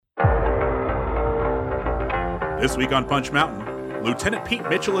This week on Punch Mountain, Lieutenant Pete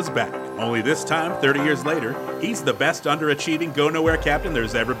Mitchell is back. Only this time, 30 years later, he's the best underachieving go-nowhere captain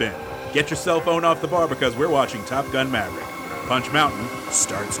there's ever been. Get your cell phone off the bar because we're watching Top Gun Maverick. Punch Mountain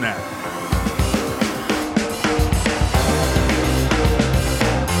starts now.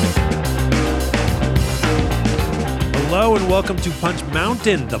 Hello and welcome to Punch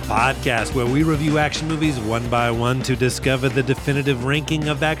Mountain, the podcast where we review action movies one by one to discover the definitive ranking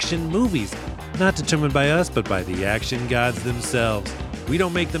of action movies. Not determined by us, but by the action gods themselves. We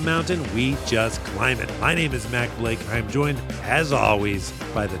don't make the mountain, we just climb it. My name is Mac Blake. I'm joined, as always,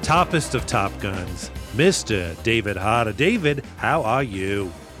 by the toppest of Top Guns, Mr. David Harder. David, how are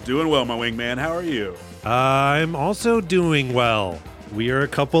you? Doing well, my wingman. How are you? I'm also doing well. We are a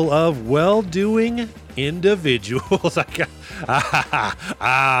couple of well-doing individuals.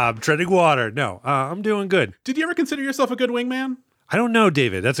 I'm treading water. No, I'm doing good. Did you ever consider yourself a good wingman? I don't know,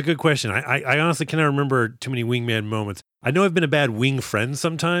 David. That's a good question. I honestly cannot remember too many wingman moments. I know I've been a bad wing friend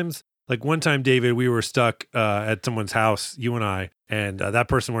sometimes. Like one time, David, we were stuck at someone's house, you and I, and that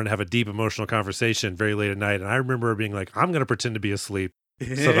person wanted to have a deep emotional conversation very late at night. And I remember being like, I'm going to pretend to be asleep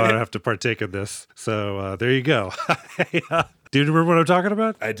so that I don't have to partake in this. So there you go. Do you remember what I'm talking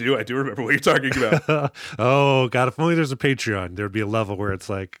about? I do remember what you're talking about. Oh, God, if only there's a Patreon, there'd be a level where it's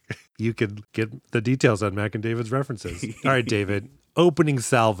like you could get the details on Mac and David's references. All right, David. Opening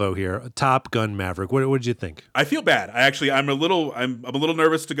salvo here, Top Gun Maverick. What did you think? I feel bad. I'm a little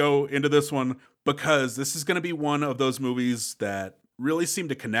nervous to go into this one because this is going to be one of those movies that really seem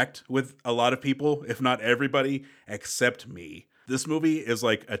to connect with a lot of people, if not everybody, except me. This movie is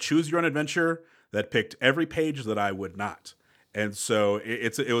like a choose your own adventure that picked every page that I would not. And so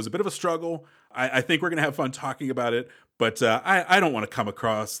it was a bit of a struggle. I think we're going to have fun talking about it, but I don't want to come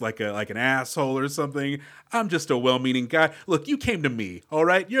across like an asshole or something. I'm just a well-meaning guy. Look, you came to me, all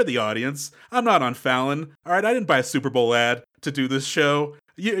right? You're the audience. I'm not on Fallon, all right? I didn't buy a Super Bowl ad to do this show.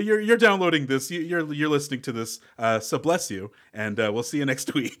 You're downloading this. You're listening to this. So bless you, and we'll see you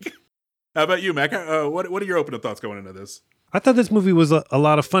next week. How about you, Mac? What are your opening thoughts going into this? I thought this movie was a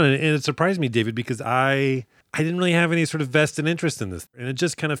lot of fun, and it surprised me, David, because I didn't really have any sort of vested interest in this. And it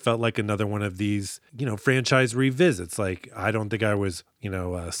just kind of felt like another one of these, franchise revisits. Like, I don't think I was,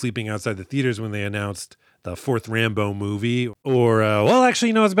 sleeping outside the theaters when they announced the fourth Rambo movie. Or, I was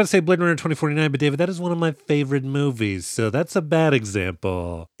about to say Blade Runner 2049, but David, that is one of my favorite movies. So that's a bad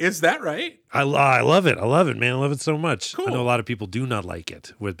example. Is that right? I love it. I love it, man. I love it so much. Cool. I know a lot of people do not like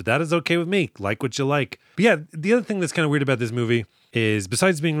it, but that is okay with me. Like what you like. But yeah, the other thing that's kind of weird about this movie is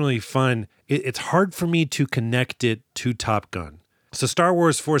besides being really fun, it's hard for me to connect it to Top Gun. So Star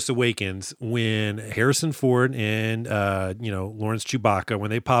Wars Force Awakens, when Harrison Ford and, Lawrence Chewbacca, when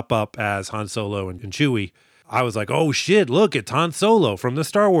they pop up as Han Solo and Chewie, I was like, oh shit, look, it's Han Solo from the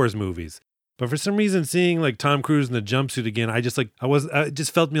Star Wars movies. But for some reason, seeing like Tom Cruise in the jumpsuit again, it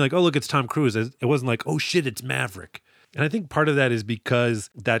just felt to me like, oh, look, it's Tom Cruise. It wasn't like, oh shit, it's Maverick. And I think part of that is because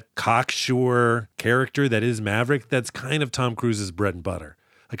that cocksure character that is Maverick, that's kind of Tom Cruise's bread and butter.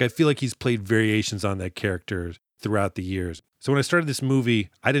 Like, I feel like he's played variations on that character throughout the years. So when I started this movie,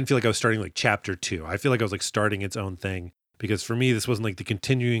 I didn't feel like I was starting like chapter 2. I feel like I was like starting its own thing. Because for me, this wasn't like the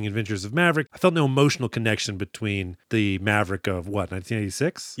continuing adventures of Maverick. I felt no emotional connection between the Maverick of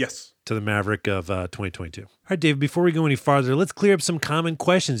 1986? Yes. To the Maverick of 2022. All right, Dave, before we go any farther, let's clear up some common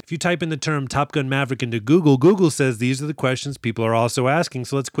questions. If you type in the term Top Gun Maverick into Google, Google says these are the questions people are also asking,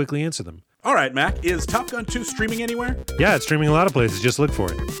 so let's quickly answer them. All right, Mac, is Top Gun 2 streaming anywhere? Yeah, it's streaming a lot of places. Just look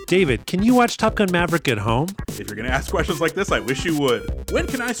for it. David, can you watch Top Gun Maverick at home? If you're going to ask questions like this, I wish you would. When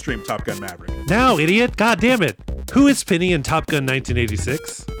can I stream Top Gun Maverick? Now, idiot. God damn it. Who is Penny in Top Gun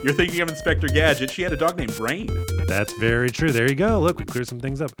 1986? You're thinking of Inspector Gadget. She had a dog named Brain. That's very true. There you go. Look, we cleared some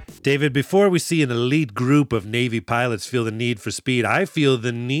things up. David, before we see an elite group of Navy pilots feel the need for speed, I feel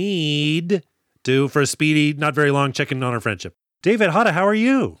the need for a speedy, not very long check-in on our friendship. David Hada, how are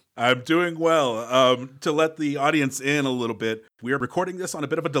you? I'm doing well. To let the audience in a little bit, we are recording this on a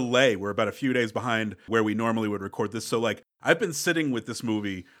bit of a delay. We're about a few days behind where we normally would record this. So I've been sitting with this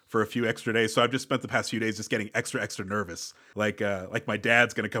movie for a few extra days. So I've just spent the past few days just getting extra nervous. Like my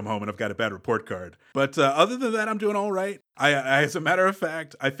dad's going to come home and I've got a bad report card. But other than that, I'm doing all right. I as a matter of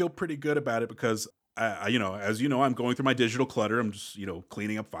fact, I feel pretty good about it because as you know, I'm going through my digital clutter. I'm just,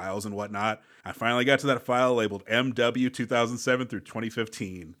 cleaning up files and whatnot. I finally got to that file labeled MW 2007 through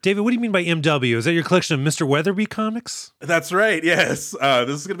 2015. David, what do you mean by MW? Is that your collection of Mr. Weatherby comics? That's right, yes. This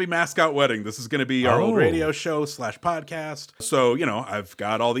is going to be Mascot Wedding. This is going to be our old radio show / podcast. So, I've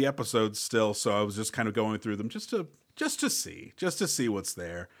got all the episodes still, so I was just kind of going through them just to just to see what's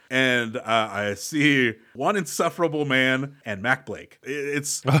there. And I see one insufferable man and Mac Blake.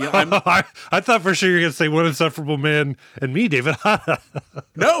 It's I thought for sure you were going to say one insufferable man and me, David Hata.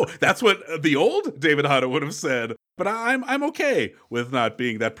 No, that's what the old David Hata would have said. But I'm okay with not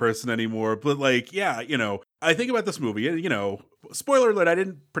being that person anymore. But like, yeah, I think about this movie, and spoiler alert, I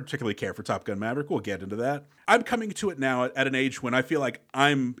didn't particularly care for Top Gun Maverick. We'll get into that. I'm coming to it now at an age when I feel like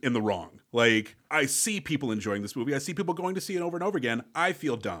I'm in the wrong. Like, I see people enjoying this movie. I see people going to see it over and over again. I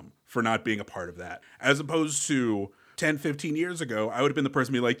feel dumb for not being a part of that. As opposed to 10, 15 years ago, I would have been the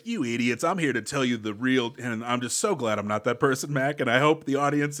person being like, you idiots, I'm here to tell you the real, and I'm just so glad I'm not that person, Mac, and I hope the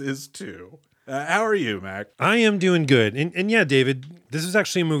audience is too. How are you, Mac? I am doing good. And yeah, David, this is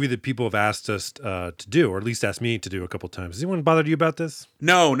actually a movie that people have asked us to do, or at least asked me to do a couple times. Has anyone bothered you about this?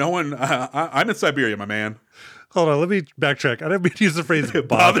 No one. I'm in Siberia, my man. Hold on, let me backtrack. I didn't mean to use the phrase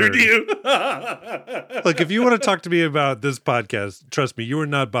bothered you. Look, if you want to talk to me about this podcast, trust me, you are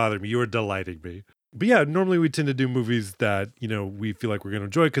not bothering me. You are delighting me. But yeah, normally we tend to do movies that, we feel like we're going to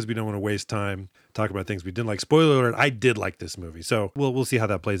enjoy because we don't want to waste time talking about things we didn't like. Spoiler alert, I did like this movie. So we'll see how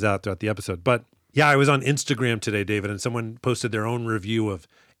that plays out throughout the episode. But yeah, I was on Instagram today, David, and someone posted their own review of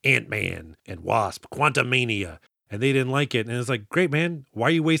Ant-Man and Wasp, Quantumania, and they didn't like it. And it's like, great, man. Why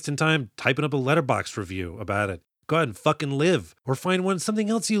are you wasting time typing up a letterbox review about it? Go ahead and fucking live or find something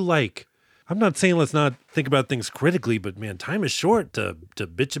else you like. I'm not saying let's not think about things critically, but man, time is short to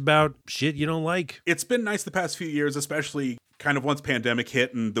bitch about shit you don't like. It's been nice the past few years, especially kind of once pandemic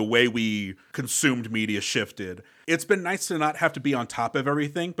hit and the way we consumed media shifted. It's been nice to not have to be on top of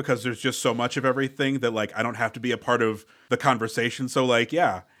everything because there's just so much of everything that like I don't have to be a part of the conversation. So like,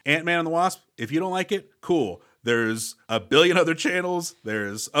 yeah, Ant-Man and the Wasp, if you don't like it, cool. There's a billion other channels.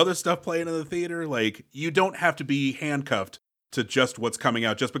 There's other stuff playing in the theater. Like, you don't have to be handcuffed to just what's coming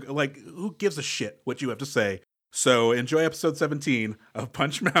out, just because, like, who gives a shit what you have to say? So enjoy episode 17 of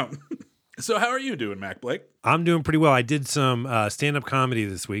Punch Mountain. So how are you doing, Mac Blake? I'm doing pretty well. I did some stand-up comedy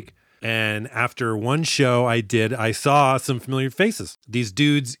this week, and after one show I saw some familiar faces. These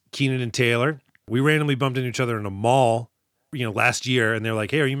dudes, Keenan and Taylor, we randomly bumped into each other in a mall, last year, and they're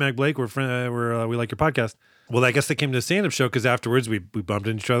like, "Hey, are you Mac Blake? We like your podcast." Well, I guess they came to a stand-up show because afterwards we bumped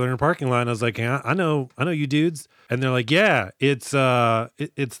into each other in a parking lot. And I was like, yeah, I know you dudes. And they're like, yeah, it's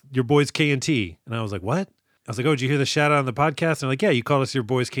your boys K&T. And I was like, what? I was like, oh, did you hear the shout out on the podcast? And they're like, yeah, you called us your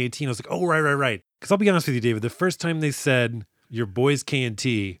boys K&T. And I was like, oh, right. Because I'll be honest with you, David, the first time they said your boys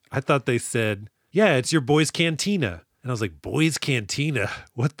K&T, I thought they said, yeah, it's your boys Cantina. And I was like, boys Cantina?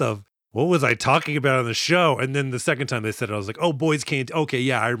 What was I talking about on the show? And then the second time they said it, I was like, oh, boys Cantina. Okay,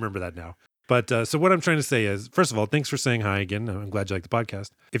 yeah, I remember that now. But so what I'm trying to say is, first of all, thanks for saying hi again. I'm glad you like the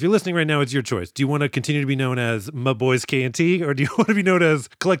podcast. If you're listening right now, it's your choice. Do you want to continue to be known as My Boys K&T, or do you want to be known as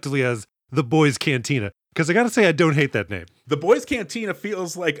collectively as The Boys Cantina? Because I got to say, I don't hate that name. The Boys Cantina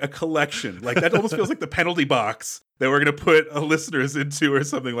feels like a collection. Like that almost feels like the penalty box that we're going to put listeners into or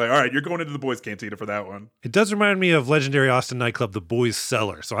something. Like, all right, you're going into the Boys Cantina for that one. It does remind me of legendary Austin nightclub, The Boys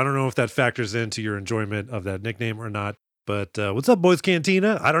Cellar. So I don't know if that factors into your enjoyment of that nickname or not. But what's up, Boys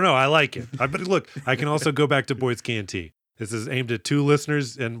Cantina? I don't know. I like it. But look, I can also go back to Boys Canteen. This is aimed at 2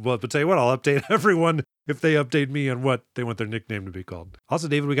 listeners. And but tell you what, I'll update everyone if they update me on what they want their nickname to be called. Also,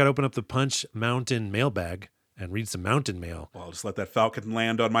 David, we got to open up the Punch Mountain mailbag and read some mountain mail. Well, I'll just let that falcon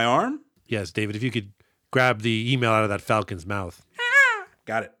land on my arm. Yes, David, if you could grab the email out of that falcon's mouth.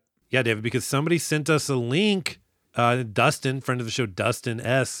 Got it. Yeah, David, because somebody sent us a link. Dustin, friend of the show, Dustin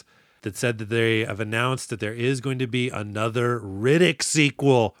S., that said that they have announced that there is going to be another Riddick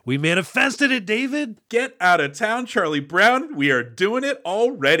sequel. We manifested it, David. Get out of town, Charlie Brown. We are doing it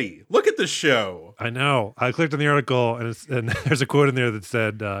already. Look at the show. I know. I clicked on the article, and there's a quote in there that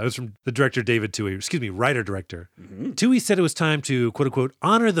said, it was from the director, David Twohy, writer-director. Mm-hmm. Twohy said it was time to, quote-unquote,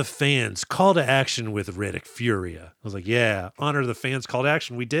 honor the fans' call to action with Riddick Furia. I was like, yeah, honor the fans' call to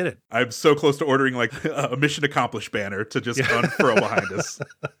action. We did it. I'm so close to ordering like a mission accomplished banner to just unfurl behind us.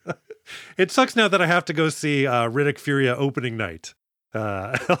 It sucks now that I have to go see Riddick Furia opening night.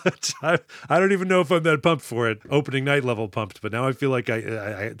 I don't even know if I'm that pumped for it, opening night level pumped, but now I feel like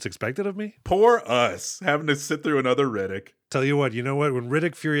it's expected of me. Poor us, having to sit through another Riddick. Tell you what, when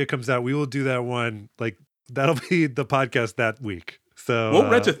Riddick Furia comes out, we will do that one. Like, that'll be the podcast that week. So we'll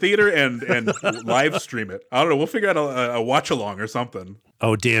rent a theater and live stream it. I don't know. We'll figure out a watch along or something.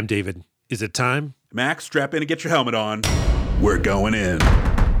 Oh, damn, David. Is it time? Max, strap in and get your helmet on. We're going in.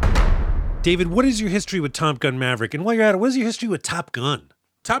 David, what is your history with Top Gun Maverick? And while you're at it, what is your history with Top Gun?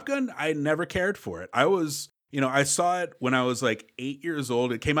 Top Gun, I never cared for it. I was, I saw it when I was like 8 years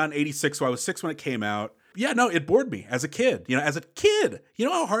old. It came out in 86, so I was 6 when it came out. Yeah, no, it bored me as a kid. As a kid, you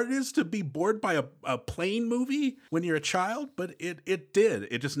know how hard it is to be bored by a plane movie when you're a child? But it did.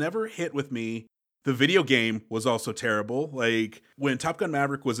 It just never hit with me. The video game was also terrible. Like, when Top Gun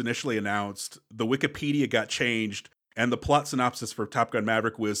Maverick was initially announced, the Wikipedia got changed, and the plot synopsis for Top Gun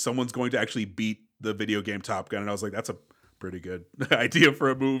Maverick was someone's going to actually beat the video game Top Gun. And I was like, that's a pretty good idea for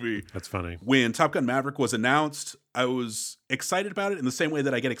a movie. That's funny. When Top Gun Maverick was announced, I was excited about it in the same way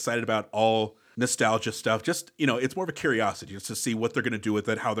that I get excited about all nostalgia stuff. Just, it's more of a curiosity just to see what they're going to do with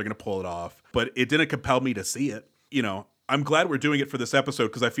it, how they're going to pull it off. But it didn't compel me to see it. I'm glad we're doing it for this episode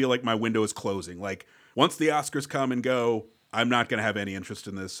because I feel like my window is closing. Like, once the Oscars come and go, I'm not going to have any interest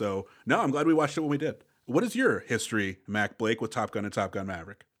in this. So, no, I'm glad we watched it when we did. What is your history, Mac Blake, with Top Gun and Top Gun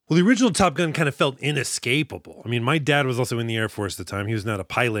Maverick? Well, the original Top Gun kind of felt inescapable. I mean, my dad was also in the Air Force at the time. He was not a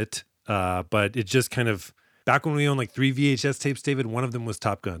pilot, but it just kind of, back when we owned like 3 VHS tapes, David, one of them was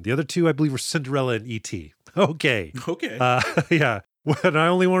Top Gun. The other two, I believe, were Cinderella and E.T. Okay. Yeah. And I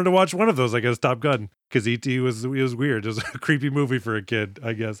only wanted to watch one of those, I guess, Top Gun, because E.T. was weird. It was a creepy movie for a kid,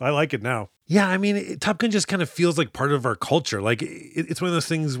 I guess. I like it now. Yeah, I mean, Top Gun just kind of feels like part of our culture. Like, it's one of those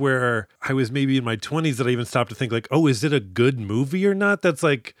things where I was maybe in my 20s that I even stopped to think, like, oh, is it a good movie or not? That's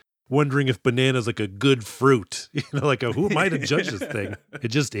like wondering if banana's like a good fruit. Like, who am I to judge this thing? It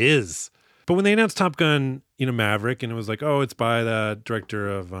just is. But when they announced Top Gun, Maverick, and it was like, oh, it's by the director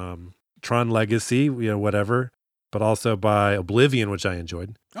of Tron Legacy, whatever, but also by Oblivion, which I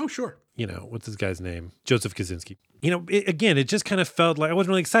enjoyed. Oh, sure. What's this guy's name? Joseph Kosinski. It just kind of felt like I wasn't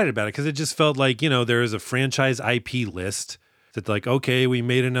really excited about it because it just felt like, there is a franchise IP list that like, okay, we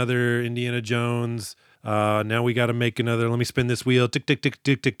made another Indiana Jones. Now we got to make another, let me spin this wheel, tick, tick, tick,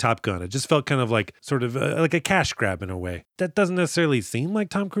 tick, tick, Top Gun. It just felt kind of like sort of like a cash grab in a way. That doesn't necessarily seem like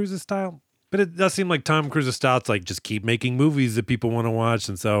Tom Cruise's style, but it does seem like Tom Cruise's style. It's like, just keep making movies that people want to watch.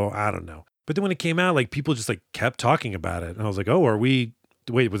 And so I don't know. But then when it came out, like people just like kept talking about it. And I was like, oh,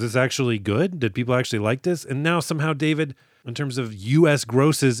 wait, was this actually good? Did people actually like this? And now somehow, David, in terms of U.S.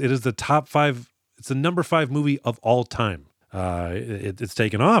 grosses, it is the top 5. It's the number 5 movie of all time. It's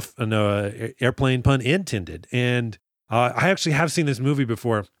taken off, an airplane pun intended. And I actually have seen this movie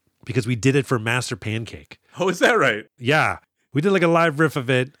before because we did it for Master Pancake. Oh, is that right? Yeah. We did like a live riff of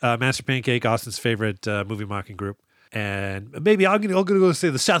it. Master Pancake, Austin's favorite movie mocking group. And maybe I'm going to go say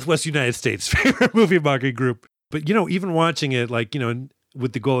the Southwest United States favorite movie mocking group. But, even watching it, like,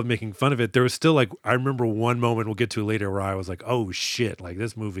 with the goal of making fun of it, there was still like, I remember one moment we'll get to later where I was like, oh shit, like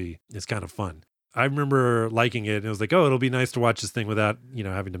this movie is kind of fun. I remember liking it and it was like, oh, it'll be nice to watch this thing without,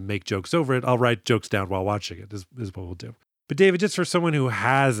 having to make jokes over it. I'll write jokes down while watching it is what we'll do. But David, just for someone who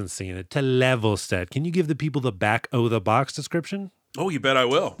hasn't seen it, to level set, can you give the people the back of the box description? Oh, you bet I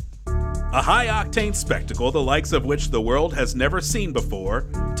will. A high-octane spectacle the likes of which the world has never seen before,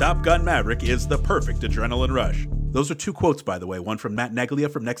 Top Gun Maverick is the perfect adrenaline rush. Those are 2 quotes, by the way, one from Matt Neglia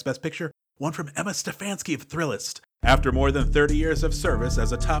from Next Best Picture, one from Emma Stefanski of Thrillist. After more than 30 years of service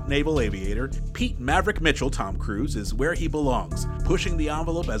as a top naval aviator, Pete Maverick Mitchell, Tom Cruise, is where he belongs, pushing the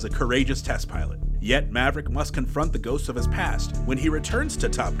envelope as a courageous test pilot. Yet Maverick must confront the ghosts of his past when he returns to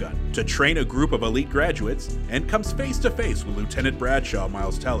Top Gun to train a group of elite graduates and comes face to face with Lieutenant Bradshaw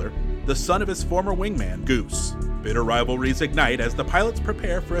Miles Teller, the son of his former wingman, Goose. Bitter rivalries ignite as the pilots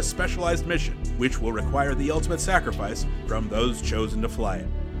prepare for a specialized mission, which will require the ultimate sacrifice from those chosen to fly it.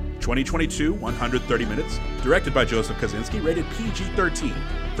 2022, 130 minutes, directed by Joseph Kosinski, rated PG-13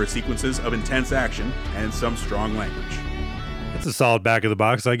 for sequences of intense action and some strong language. That's a solid back of the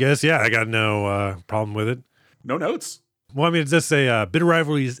box, I guess. Yeah, I got no problem with it. No notes? Well, I mean, it does say bitter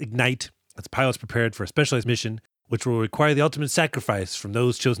rivalries ignite as pilots prepared for a specialized mission, which will require the ultimate sacrifice from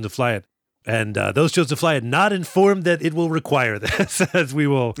those chosen to fly it. And those chosen to fly it not informed that it will require this, as we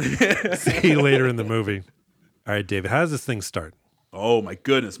will see later in the movie. All right, David, how does this thing start? Oh my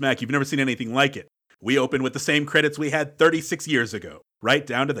goodness, Mac, you've never seen anything like it. We open with the same credits we had 36 years ago, right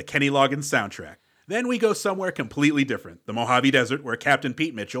down to the Kenny Loggins soundtrack. Then we go somewhere completely different, the Mojave Desert, where Captain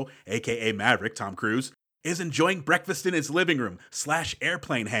Pete Mitchell, aka Maverick, Tom Cruise, is enjoying breakfast in his living room /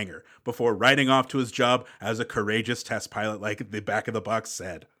 airplane hangar before riding off to his job as a courageous test pilot, like the back of the box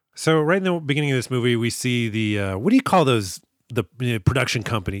said. So right in the beginning of this movie, we see the, what do you call those, the production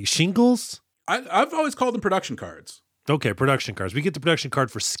company? Shingles? I've always called them production cards. Okay, production cards. We get the production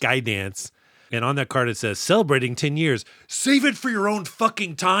card for Skydance, and on that card it says, celebrating 10 years. Save it for your own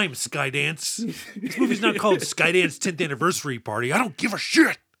fucking time, Skydance. This movie's not called Skydance 10th Anniversary Party. I don't give a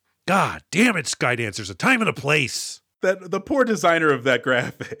shit. God damn it, Skydance. There's a time and a place. The poor designer of that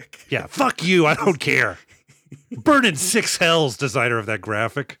graphic. Yeah, fuck you. I don't care. Burn in 6 hells, designer of that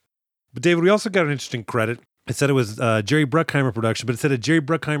graphic. But David, we also got an interesting credit It said it was Jerry Bruckheimer production, but it said a Jerry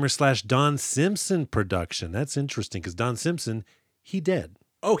Bruckheimer / Don Simpson production. That's interesting because Don Simpson, he dead.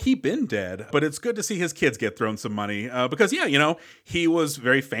 Oh, he been dead, but it's good to see his kids get thrown some money because, yeah, you know, he was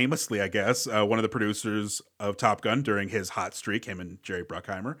very famously, I guess, one of the producers of Top Gun during his hot streak, him and Jerry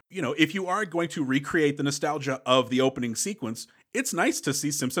Bruckheimer. You know, if you are going to recreate the nostalgia of the opening sequence, it's nice to see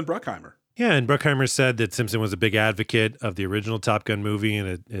Simpson Bruckheimer. Yeah, and Bruckheimer said that Simpson was a big advocate of the original Top Gun movie,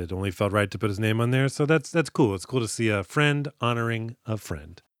 and it only felt right to put his name on there. So that's cool. It's cool to see a friend honoring a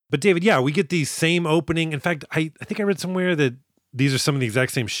friend. But David, yeah, we get the same opening. In fact, I think I read somewhere that these are some of the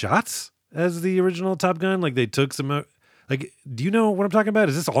exact same shots as the original Top Gun. Like they took some, like, do you know what I'm talking about?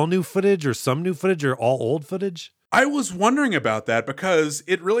 Is this all new footage or some new footage or all old footage? I was wondering about that because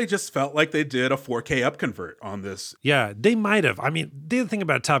it really just felt like they did a 4K upconvert on this. Yeah, they might have. I mean, the other thing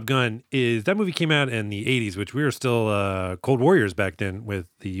about Top Gun is that movie came out in the 80s, which we were still Cold Warriors back then with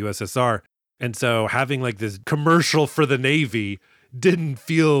the USSR. And so having like this commercial for the Navy didn't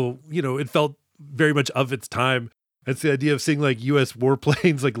feel, you know, it felt very much of its time. It's the idea of seeing like U.S.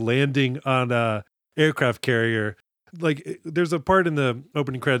 warplanes like landing on a aircraft carrier. Like there's a part in the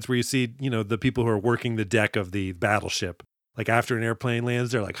opening credits where you see, you know, the people who are working the deck of the battleship. Like after an airplane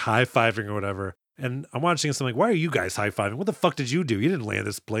lands, they're like high-fiving or whatever. And I'm watching this, I'm like, why are you guys high-fiving? What the fuck did you do? You didn't land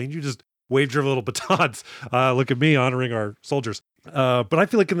this plane. You just waved your little batons. Look at me honoring our soldiers. But I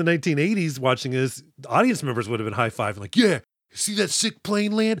feel like in the 1980s watching this, the audience members would have been high-fiving like, yeah, see that sick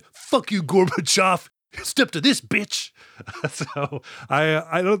plane land? Fuck you, Gorbachev. Step to this, bitch. So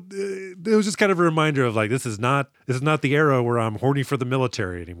I don't. It was just kind of a reminder of like this is not the era where I'm horny for the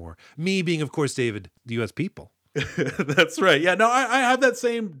military anymore. Me being, of course, David, the U.S. people. That's right. Yeah, no, I have that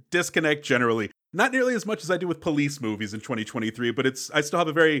same disconnect generally. Not nearly as much as I do with police movies in 2023, but I still have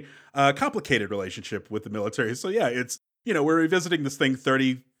a very complicated relationship with the military. So yeah, it's, you know, we're revisiting this thing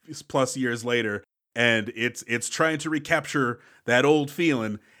 30 plus years later, and it's trying to recapture that old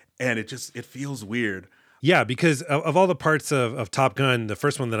feeling. And it feels weird. Yeah, because of all the parts of Top Gun, the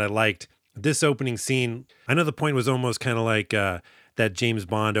first one that I liked, this opening scene, I know the point was almost kind of like that James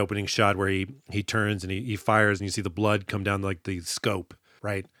Bond opening shot where he turns and he fires and you see the blood come down like the scope,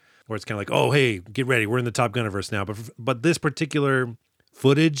 right? Where it's kind of like, oh, hey, get ready. We're in the Top Gunniverse now. But this particular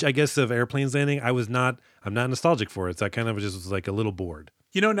footage, I guess, of airplanes landing, I'm not nostalgic for it. So I kind of just was like a little bored.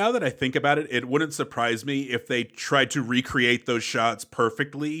 You know, now that I think about it, it wouldn't surprise me if they tried to recreate those shots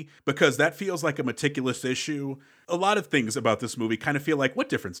perfectly, because that feels like a meticulous issue. A lot of things about this movie kind of feel like, what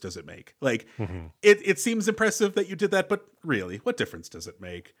difference does it make? Like, it seems impressive that you did that, but really, what difference does it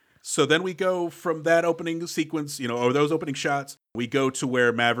make? So then we go from that opening sequence, you know, or those opening shots, we go to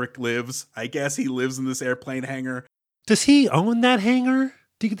where Maverick lives. I guess he lives in this airplane hangar. Does he own that hangar?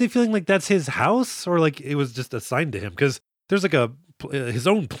 Do you get the feeling like that's his house or like it was just assigned to him? Because there's like his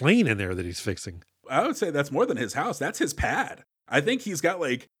own plane in there that he's fixing. I would say that's more than his house. That's his pad. I think he's got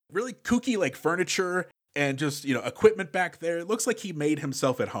like really kooky like furniture and just, you know, equipment back there. It looks like he made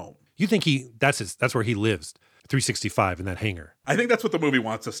himself at home. You think that's where he lives, 365 in that hangar? I think that's what the movie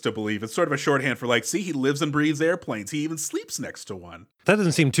wants us to believe. It's sort of a shorthand for like, see, he lives and breathes airplanes. He even sleeps next to one. That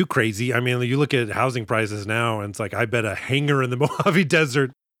doesn't seem too crazy. I mean, you look at housing prices now and it's like, I bet a hangar in the Mojave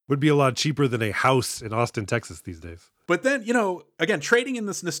Desert would be a lot cheaper than a house in Austin, Texas these days. But then, you know, again, trading in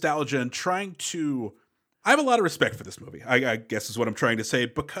this nostalgia and trying to... I have a lot of respect for this movie, I guess is what I'm trying to say,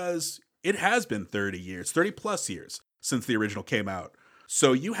 because it has been 30 plus years since the original came out.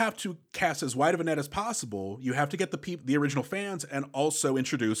 So you have to cast as wide of a net as possible. You have to get the original fans and also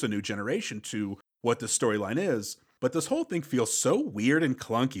introduce a new generation to what this storyline is. But this whole thing feels so weird and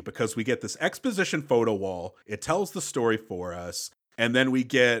clunky because we get this exposition photo wall. It tells the story for us. And then we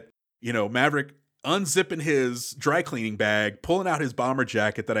get, you know, Maverick unzipping his dry cleaning bag, pulling out his bomber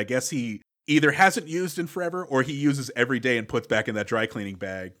jacket that I guess he either hasn't used in forever or he uses every day and puts back in that dry cleaning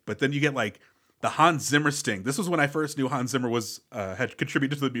bag. But then you get like the Hans Zimmer sting. This was when I first knew Hans Zimmer had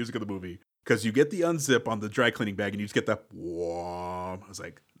contributed to the music of the movie, because you get the unzip on the dry cleaning bag and you just get the whoa. I was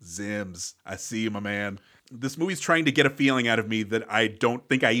like, Zims, I see you, my man. This movie's trying to get a feeling out of me that I don't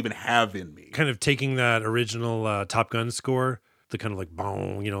think I even have in me. Kind of taking that original Top Gun score, the kind of like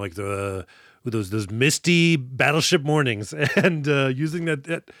boom, you know, like those misty battleship mornings, and using that,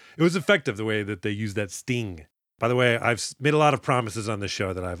 it was effective the way that they used that sting. By the way, I've made a lot of promises on this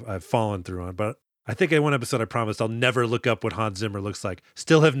show that I've fallen through on, but I think in one episode I promised I'll never look up what Hans Zimmer looks like.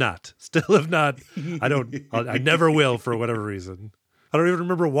 Still have not. I never will for whatever reason. I don't even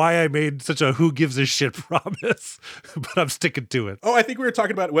remember why I made such a who gives a shit promise, but I'm sticking to it. Oh, I think we were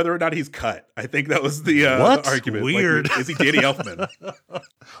talking about whether or not he's cut. I think that was the argument. Weird. Like, is he Danny Elfman?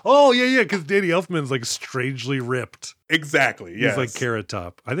 Oh, yeah, because Danny Elfman's like strangely ripped. Exactly. Yes. He's like Carrot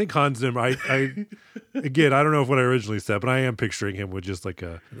Top. I think Hans Zimmer, again, I don't know what I originally said, but I am picturing him with just like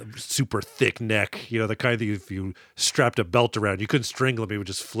a super thick neck, you know, the kind that if you strapped a belt around, you couldn't strangle him, he would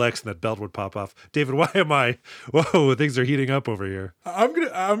just flex and that belt would pop off. David, whoa, things are heating up over here. I'm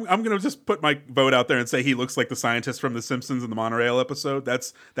gonna just put my vote out there and say he looks like the scientist from The Simpsons in the monorail episode.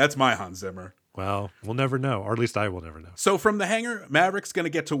 That's my Hans Zimmer. Well, we'll never know, or at least I will never know. So from the hangar, Maverick's going to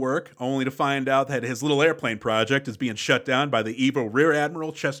get to work, only to find out that his little airplane project is being shut down by the evil Rear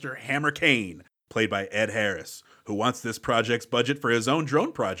Admiral Chester Hammer Kane, played by Ed Harris, who wants this project's budget for his own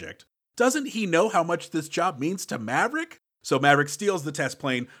drone project. Doesn't he know how much this job means to Maverick? So Maverick steals the test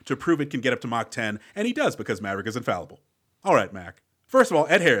plane to prove it can get up to Mach 10, and he does because Maverick is infallible. All right, Mac. First of all,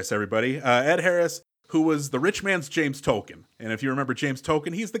 Ed Harris, everybody. Ed Harris, who was the rich man's James Tolkien. And if you remember James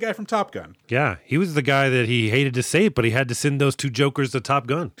Tolkien, he's the guy from Top Gun. Yeah, he was the guy that he hated to say it, but he had to send those two jokers to Top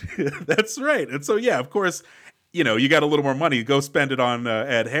Gun. That's right. And so, yeah, of course, you know, you got a little more money, go spend it on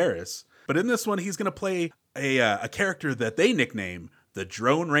Ed Harris. But in this one, he's going to play a character that they nickname the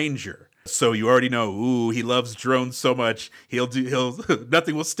Drone Ranger. So you already know, ooh, he loves drones so much,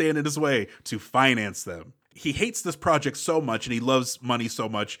 nothing will stand in his way to finance them. He hates this project so much and he loves money so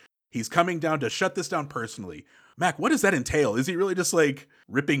much. He's coming down to shut this down personally. Mac, what does that entail? Is he really just like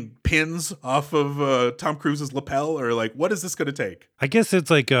ripping pins off of Tom Cruise's lapel? Or like, what is this going to take? I guess it's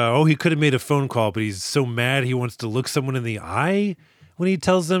like, he could have made a phone call, but he's so mad he wants to look someone in the eye when he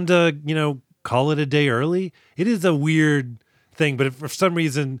tells them to, you know, call it a day early. It is a weird thing, but if for some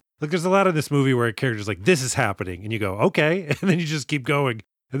reason, like there's a lot of this movie where a character's like, this is happening. And you go, okay. And then you just keep going.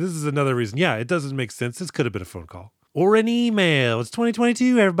 And this is another reason. Yeah, it doesn't make sense. This could have been a phone call. Or an email. It's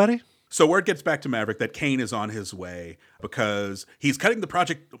 2022, everybody. So word gets back to Maverick that Kane is on his way because he's cutting the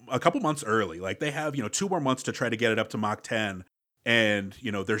project a couple months early. Like they have, 2 more months to try to get it up to Mach 10. And,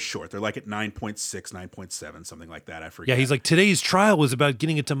 they're short. They're like at 9.6, 9.7, something like that. I forget. Yeah, he's like, today's trial was about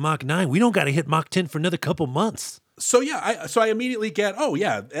getting it to Mach 9. We don't got to hit Mach 10 for another couple months. So yeah, I immediately get, oh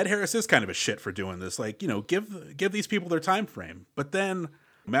yeah, Ed Harris is kind of a shit for doing this. Like, give these people their time frame. But then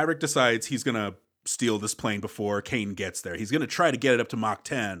Maverick decides he's going to steal this plane before Kane gets there. He's going to try to get it up to Mach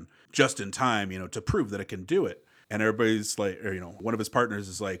 10 just in time, to prove that it can do it. And everybody's like, or, one of his partners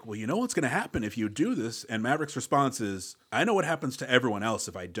is like, well, you know what's going to happen if you do this? And Maverick's response is, I know what happens to everyone else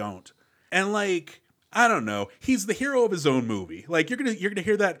if I don't. And like, I don't know. He's the hero of his own movie. Like you're going to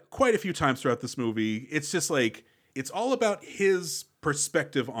hear that quite a few times throughout this movie. It's just like, it's all about his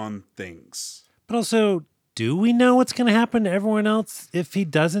perspective on things. But also, do we know what's going to happen to everyone else if he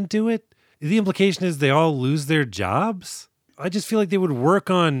doesn't do it? The implication is they all lose their jobs. I just feel like they would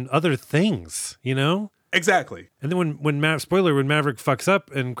work on other things, Exactly. And then when Maverick fucks up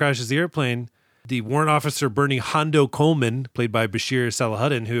and crashes the airplane, the warrant officer Bernie Hondo Coleman, played by Bashir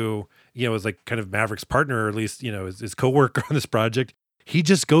Salahuddin, who, is like kind of Maverick's partner, or at least, his co-worker on this project, he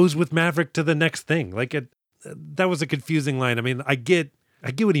just goes with Maverick to the next thing. Like that was a confusing line. I mean, I get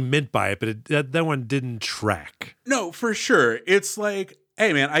what he meant by it, but that one didn't track. No, for sure. It's like,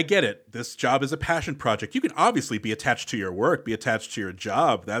 hey man, I get it. This job is a passion project. You can obviously be attached to your work, be attached to your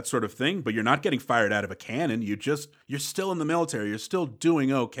job, that sort of thing, but you're not getting fired out of a cannon. You're still in the military. You're still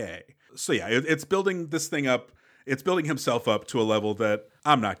doing okay. So yeah, it's building this thing up. It's building himself up to a level that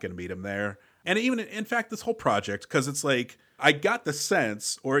I'm not going to meet him there. And even in fact, this whole project, because it's like, I got the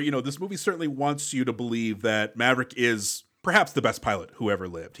sense, or, this movie certainly wants you to believe that Maverick is perhaps the best pilot who ever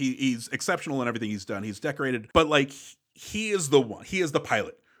lived. He's exceptional in everything he's done. He's decorated, but like, he is the one. He is the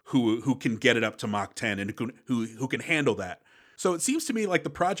pilot who can get it up to Mach 10 and who can handle that. So it seems to me like the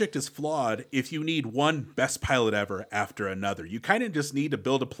project is flawed if you need one best pilot ever after another. You kind of just need to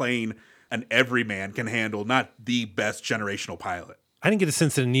build a plane an everyman can handle, not the best generational pilot. I didn't get a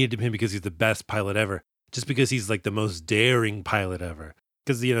sense that it needed him because he's the best pilot ever, just because he's like the most daring pilot ever.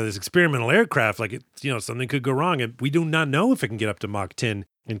 Because, this experimental aircraft, like, something could go wrong. And we do not know if it can get up to Mach 10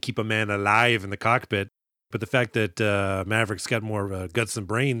 and keep a man alive in the cockpit. But the fact that Maverick's got more guts and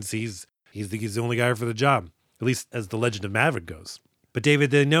brains, he's the only guy for the job, at least as the legend of Maverick goes. But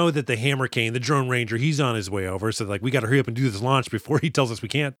David, they know that the Hammer Kane, the Drone Ranger, he's on his way over. So like, we got to hurry up and do this launch before he tells us we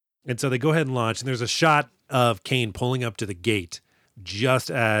can't. And so they go ahead and launch. And there's a shot of Kane pulling up to the gate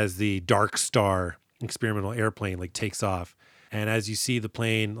just as the Dark Star experimental airplane like takes off. And as you see the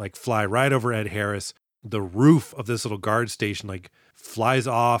plane like fly right over Ed Harris, the roof of this little guard station like flies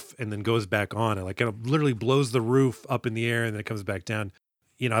off and then goes back on. It like kind of literally blows the roof up in the air and then it comes back down.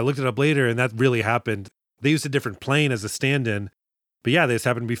 I looked it up later and that really happened. They used a different plane as a stand-in, but yeah, they just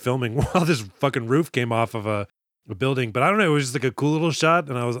happened to be filming while this fucking roof came off of a building. But I don't know, it was just like a cool little shot,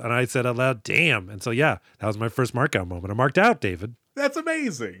 and I said out loud, "Damn!" And so yeah, that was my first mark out moment. I marked out, David. That's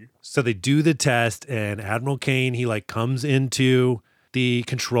amazing. So they do the test, and Admiral Kane, he like comes into the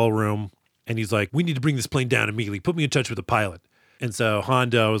control room, and he's like, we need to bring this plane down immediately. Put me in touch with the pilot. And so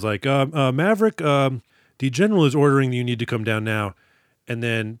Hondo was like, Maverick, the general is ordering you need to come down now. And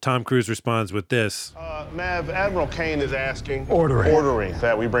then Tom Cruise responds with this. Mav, Admiral Kane is asking, Ordering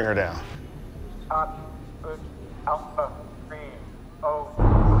that we bring her down. Alpha 3 0.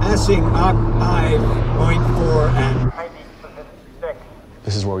 Passing Mach 5.4 and hiding position 6.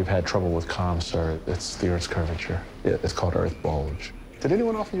 This is where we've had trouble with comms, sir. It's the Earth's curvature. It's called Earth bulge. Did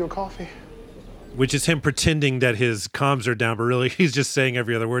anyone offer you a coffee? Which is him pretending that his comms are down, but really he's just saying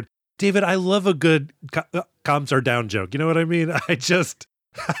every other word. David, I love a good comms are down joke. You know what I mean? I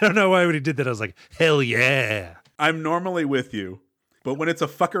don't know why when he did that. I was like, hell yeah. I'm normally with you, but when it's a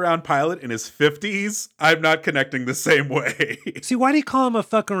fuck around pilot in his 50s, I'm not connecting the same way. See, why do you call him a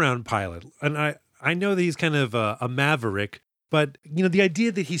fuck around pilot? And I know that he's kind of a maverick, but you know, the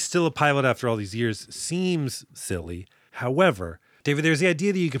idea that he's still a pilot after all these years seems silly. However, David, there's the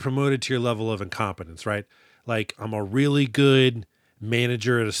idea that you can promote it to your level of incompetence, right? Like, I'm a really good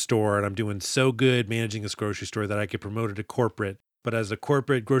manager at a store, and I'm doing so good managing this grocery store that I get promoted to corporate. But as a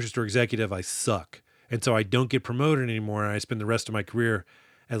corporate grocery store executive, I suck. And so I don't get promoted anymore, and I spend the rest of my career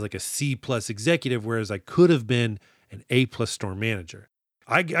as like a C+ executive, whereas I could have been an A+ store manager.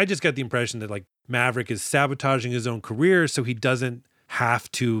 I just got the impression that like Maverick is sabotaging his own career so he doesn't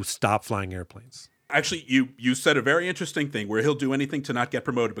have to stop flying airplanes. Actually, you said a very interesting thing where he'll do anything to not get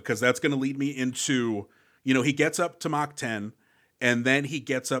promoted, because that's going to lead me into, you know, he gets up to Mach 10 and then he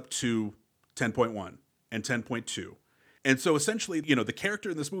gets up to 10.1 and 10.2. And so essentially, you know, the character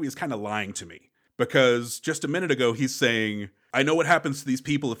in this movie is kind of lying to me, because just a minute ago he's saying, I know what happens to these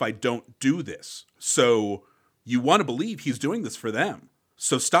people if I don't do this. So you want to believe he's doing this for them.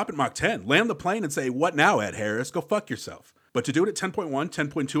 So stop at Mach 10, land the plane and say, what now, Ed Harris? Go fuck yourself. But to do it at 10.1,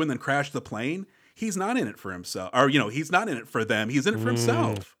 10.2, and then crash the plane, he's not in it for himself. Or, you know, he's not in it for them. He's in it for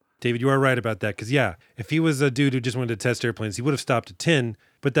himself. David, you are right about that. Because, yeah, if he was a dude who just wanted to test airplanes, he would have stopped at 10.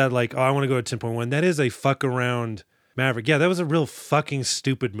 But that, like, oh, I want to go at 10.1, that is a fuck around Maverick. Yeah, that was a real fucking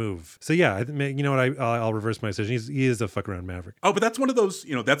stupid move. So, yeah, you know what? I'll reverse my decision. He is a fuck around Maverick. Oh, but that's one of those,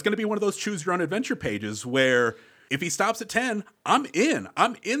 you know, that's going to be one of those choose your own adventure pages where if he stops at 10, I'm in.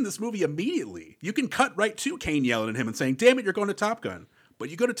 I'm in this movie immediately. You can cut right to Kane yelling at him and saying, damn it, you're going to Top Gun. But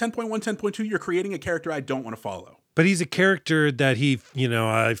you go to 10.1, 10.2, you're creating a character I don't want to follow. But he's a character that he, you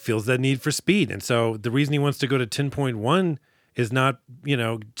know, feels that need for speed. And so the reason he wants to go to 10.1 is not, you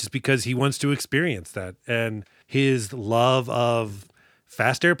know, just because he wants to experience that. And his love of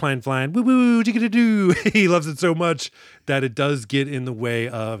fast airplane flying, woo-woo, jiggity-doo, he loves it so much that it does get in the way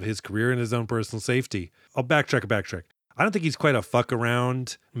of his career and his own personal safety. I'll backtrack. I don't think he's quite a fuck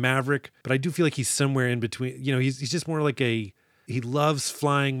around Maverick, but I do feel like he's somewhere in between. You know, he's just more like he loves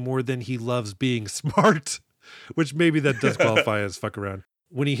flying more than he loves being smart, which maybe that does qualify as fuck around.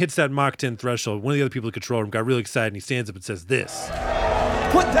 When he hits that Mach 10 threshold, one of the other people in the control room got really excited and he stands up and says this.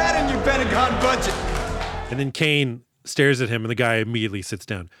 Put that in your Pentagon budget. And then Kane stares at him and the guy immediately sits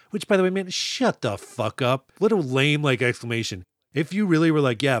down. Which, by the way, man, shut the fuck up. Little lame like exclamation. If you really were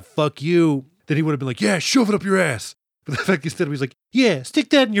like, yeah, fuck you, then he would have been like, yeah, shove it up your ass. But the fact instead he's like, yeah, stick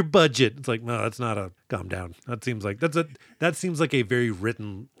that in your budget. It's like, no, that's not a calm down. That seems like a very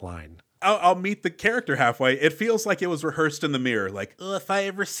written line. I'll meet the character halfway. It feels like it was rehearsed in the mirror. Like, oh, if I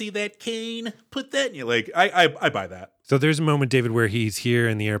ever see that Kane, put that in you. Like, I buy that. So there's a moment, David, where he's here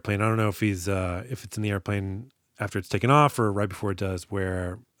in the airplane. I don't know if if it's in the airplane after it's taken off or right before it does,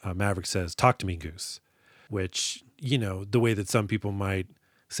 where Maverick says, talk to me, Goose. Which, you know, the way that some people might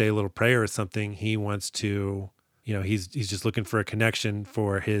say a little prayer or something, he wants to, you know, he's just looking for a connection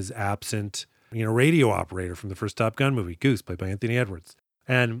for his absent, you know, radio operator from the first Top Gun movie, Goose, played by Anthony Edwards.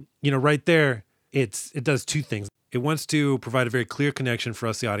 And, you know, right there, it does two things. It wants to provide a very clear connection for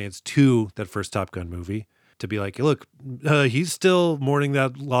us, the audience, to that first Top Gun movie, to be like, look, he's still mourning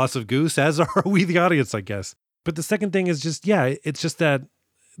that loss of Goose, as are we, the audience, I guess. But the second thing is just, yeah, it's just that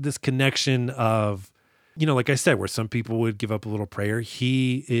this connection of, you know, like I said, where some people would give up a little prayer,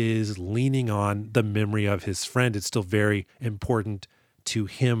 he is leaning on the memory of his friend. It's still very important to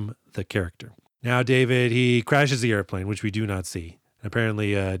him, the character. Now, David, he crashes the airplane, which we do not see.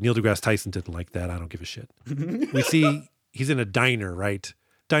 Apparently, Neil deGrasse Tyson didn't like that. I don't give a shit. We see he's in a diner, right?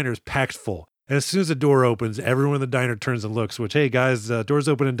 Diner's packed full. And as soon as the door opens, everyone in the diner turns and looks, which, hey, guys, doors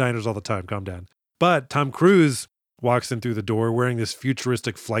open in diners all the time. Calm down. But Tom Cruise walks in through the door wearing this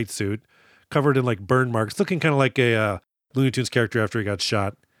futuristic flight suit covered in like burn marks, looking kind of like a Looney Tunes character after he got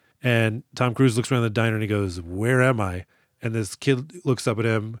shot. And Tom Cruise looks around the diner and he goes, where am I? And this kid looks up at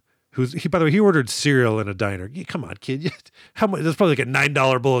him by the way, he ordered cereal in a diner. Come on, kid. How much? That's probably like a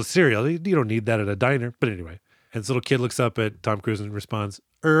 $9 bowl of cereal. You don't need that at a diner. But anyway, and this little kid looks up at Tom Cruise and responds,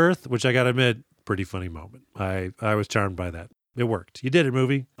 Earth, which I got to admit, pretty funny moment. I was charmed by that. It worked. You did it,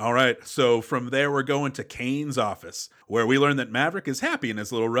 movie. All right, so from there we're going to Kane's office, where we learn that Maverick is happy in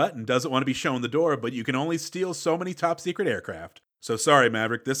his little rut and doesn't want to be shown the door, but you can only steal so many top secret aircraft. So sorry,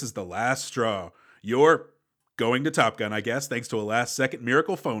 Maverick, this is the last straw. You're going to Top Gun, I guess, thanks to a last-second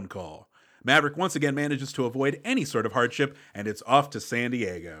miracle phone call. Maverick once again manages to avoid any sort of hardship, and it's off to San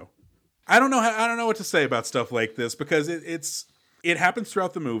Diego. I don't know what to say about stuff like this, because it happens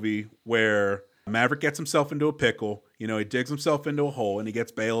throughout the movie where Maverick gets himself into a pickle, he digs himself into a hole and he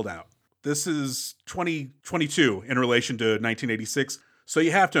gets bailed out. This is 2022 in relation to 1986, so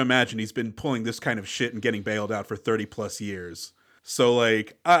you have to imagine he's been pulling this kind of shit and getting bailed out for 30 plus years. So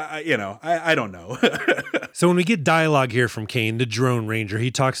I don't know. So when we get dialogue here from Kane, the drone ranger, he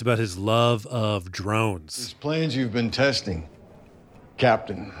talks about his love of drones. These planes you've been testing,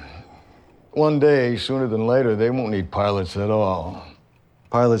 Captain. One day, sooner than later, they won't need pilots at all.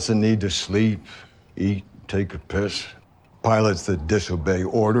 Pilots that need to sleep, eat, take a piss. Pilots that disobey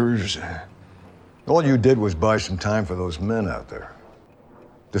orders. All you did was buy some time for those men out there.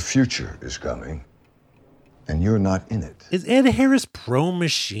 The future is coming, and you're not in it. Is Ed Harris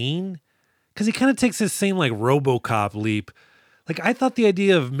pro-machine? Because he kind of takes this same RoboCop leap. I thought the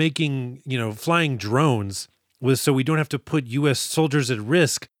idea of making, flying drones was so we don't have to put U.S. soldiers at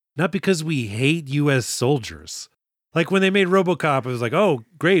risk, not because we hate U.S. soldiers. When they made RoboCop, it was like, oh,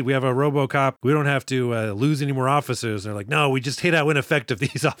 great, we have a RoboCop. We don't have to lose any more officers. And they're like, no, we just hate how ineffective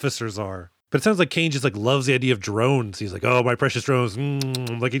these officers are. But it sounds like Kane just loves the idea of drones. He's like, oh, my precious drones.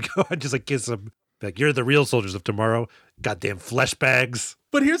 He'd go and just kiss them. You're the real soldiers of tomorrow. Goddamn flesh bags.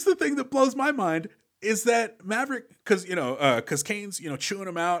 But here's the thing that blows my mind is that Maverick, because Kane's, chewing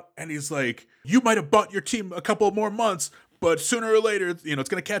him out, and he's like, you might have bought your team a couple more months, but sooner or later, it's going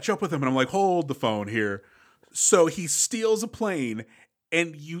to catch up with him. And I'm like, hold the phone here. So he steals a plane,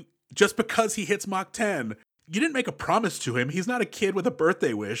 and just because he hits Mach 10, you didn't make a promise to him. He's not a kid with a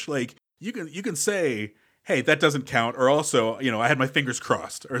birthday wish. You can say, hey, that doesn't count. Or also, I had my fingers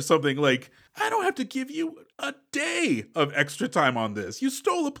crossed or something. I don't have to give you a day of extra time on this. You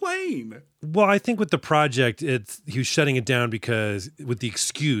stole a plane. Well, I think with the project, he was shutting it down because with the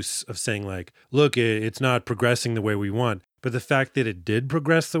excuse of saying look, it's not progressing the way we want. But the fact that it did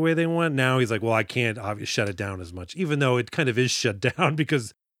progress the way they want, now he's like, well, I can't obviously shut it down as much, even though it kind of is shut down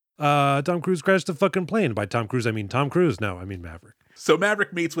because Tom Cruise crashed the fucking plane. By Tom Cruise, I mean Tom Cruise. No, I mean Maverick. So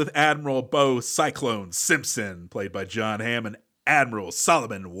Maverick meets with Admiral Bo Cyclone Simpson, played by John Hamm, and Admiral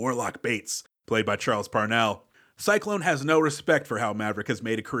Solomon Warlock Bates, played by Charles Parnell. Cyclone has no respect for how Maverick has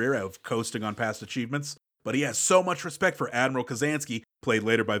made a career out of coasting on past achievements, but he has so much respect for Admiral Kazansky, played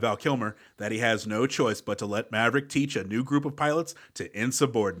later by Val Kilmer, that he has no choice but to let Maverick teach a new group of pilots to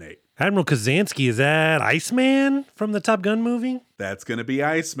insubordinate. Admiral Kazansky, is that Iceman from the Top Gun movie? That's going to be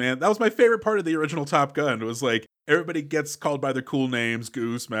Iceman. That was my favorite part of the original Top Gun. It was everybody gets called by their cool names,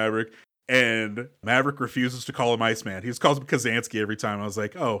 Goose, Maverick, and Maverick refuses to call him Iceman. He just calls him Kazansky every time. I was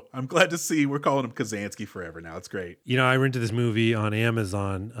like, oh, I'm glad to see we're calling him Kazansky forever now. It's great. I rented this movie on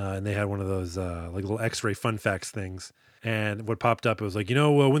Amazon, and they had one of those little X-ray fun facts things. And what popped up, it was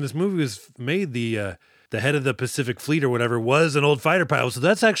when this movie was made, the head of the Pacific Fleet or whatever was an old fighter pilot. So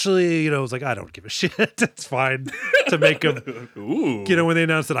that's actually, I was like, I don't give a shit. It's fine to make him. Ooh. When they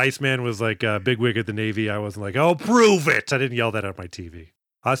announced that Iceman was a bigwig at the Navy, I wasn't like, oh, prove it. I didn't yell that on my TV.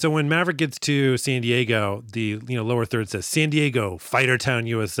 So when Maverick gets to San Diego, the lower third says, San Diego, Fighter Town,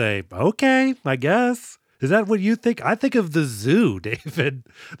 USA. Okay, I guess. Is that what you think? I think of the zoo, David.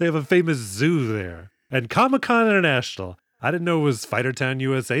 They have a famous zoo there. And Comic-Con International. I didn't know it was Fighter Town,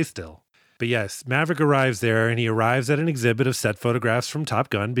 USA still. But yes, Maverick arrives there, and he arrives at an exhibit of set photographs from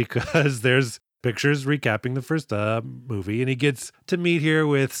Top Gun because there's pictures recapping the first movie, and he gets to meet here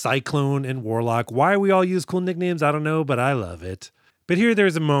with Cyclone and Warlock. Why we all use cool nicknames, I don't know, but I love it. But here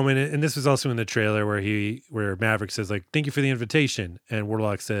there's a moment, and this was also in the trailer, where Maverick says, thank you for the invitation. And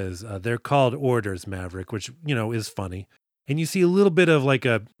Warlock says, they're called orders, Maverick, which, is funny. And you see a little bit of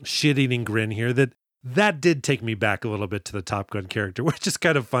a shit-eating grin here that did take me back a little bit to the Top Gun character, which is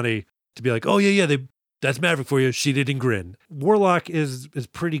kind of funny to be like, oh, yeah, that's Maverick for you, shit-eating grin. Warlock is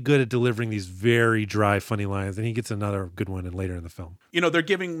pretty good at delivering these very dry, funny lines, and he gets another good one later in the film. They're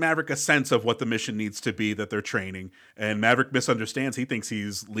giving Maverick a sense of what the mission needs to be that they're training, and Maverick misunderstands. He thinks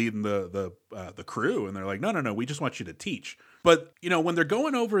he's leading the crew, and they're like, no, we just want you to teach. But, when they're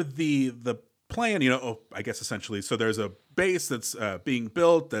going over the plan, I guess essentially, so there's a base that's being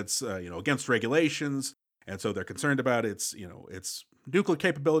built that's, against regulations, and so they're concerned about it's nuclear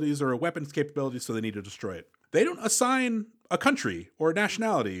capabilities or weapons capabilities, so they need to destroy it. They don't assign a country or a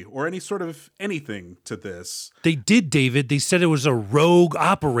nationality or any sort of anything to this. They did, David. They said it was a rogue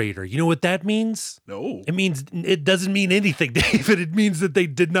operator. You know what that means? No. It doesn't mean anything, David. It means that they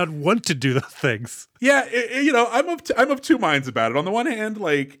did not want to do the things. Yeah, I'm of two minds about it. On the one hand,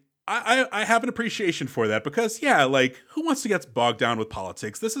 like, I have an appreciation for that because, yeah, like, who wants to get bogged down with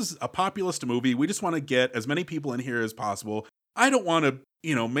politics? This is a populist movie. We just want to get as many people in here as possible. I don't want to,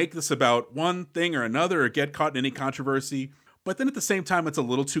 make this about one thing or another or get caught in any controversy. But then at the same time, it's a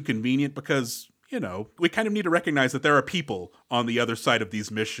little too convenient because, we kind of need to recognize that there are people on the other side of these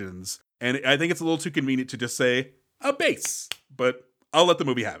missions. And I think it's a little too convenient to just say a base. But I'll let the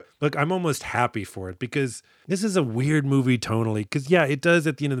movie have it. Look, I'm almost happy for it because this is a weird movie tonally. Because, yeah, it does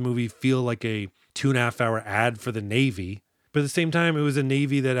at the end of the movie feel like a 2.5-hour ad for the Navy. But at the same time, it was a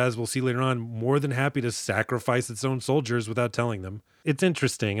Navy that, as we'll see later on, more than happy to sacrifice its own soldiers without telling them. It's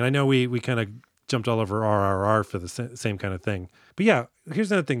interesting. And I know we kind of jumped all over RRR for the same kind of thing. But yeah,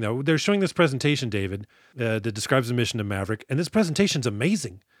 here's another thing, though. They're showing this presentation, David, that describes the mission to Maverick. And this presentation's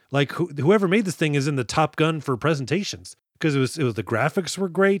amazing. Like, whoever made this thing is in the Top Gun for presentations. Because it was the graphics were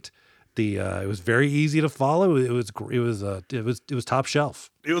great. It was very easy to follow. It was top shelf.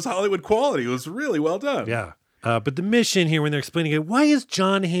 It was Hollywood quality. It was really well done. Yeah. But the mission here, when they're explaining it, why is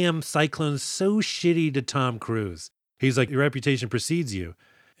John Hamm Cyclone so shitty to Tom Cruise? He's like, your reputation precedes you.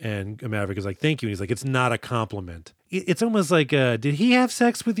 And Maverick is like, thank you. And he's like, it's not a compliment. It's almost like, did he have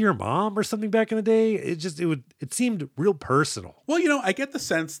sex with your mom or something back in the day? It seemed real personal. Well, I get the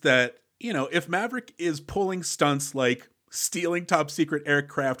sense that, if Maverick is pulling stunts like stealing top secret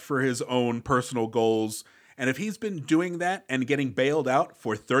aircraft for his own personal goals, and if he's been doing that and getting bailed out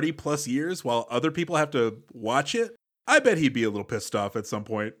for 30 plus years while other people have to watch it, I bet he'd be a little pissed off at some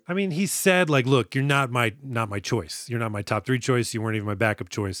point. I mean, he said, like, look, you're not my choice. You're not my top 3 choice. You weren't even my backup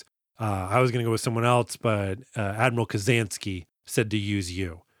choice. I was going to go with someone else, but Admiral Kazansky said to use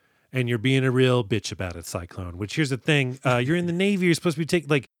you. And you're being a real bitch about it, Cyclone. Which, here's the thing. You're in the Navy. You're supposed to be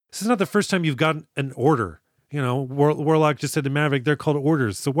this is not the first time you've gotten an order. Warlock just said to Maverick, they're called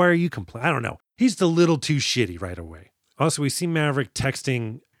orders. So why are you complaining? I don't know. He's just a little too shitty right away. Also, we see Maverick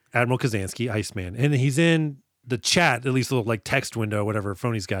texting Admiral Kazansky, Iceman, and he's in the chat, at least a little text window, whatever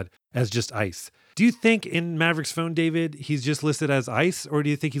phone he's got, as just Ice. Do you think in Maverick's phone, David, he's just listed as Ice, or do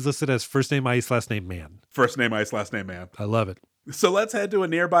you think he's listed as first name Ice, last name Man? First name Ice, last name Man. I love it. So let's head to a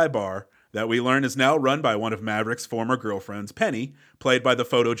nearby bar that we learn is now run by one of Maverick's former girlfriends, Penny, played by the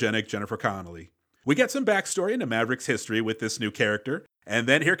photogenic Jennifer Connelly. We get some backstory into Maverick's history with this new character, and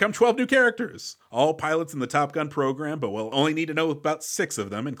then here come 12 new characters, all pilots in the Top Gun program, but we'll only need to know about 6 of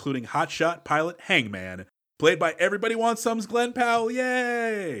them, including hotshot pilot Hangman, played by Everybody Wants Some's Glenn Powell,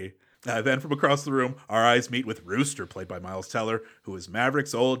 yay! Then from across the room, our eyes meet with Rooster, played by Miles Teller, who is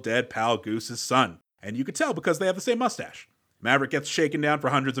Maverick's old dead pal Goose's son, and you could tell because they have the same mustache. Maverick gets shaken down for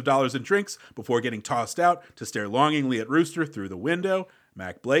hundreds of dollars in drinks before getting tossed out to stare longingly at Rooster through the window.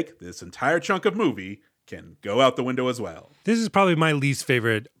 Mac Blake, this entire chunk of movie, can go out the window as well. This is probably my least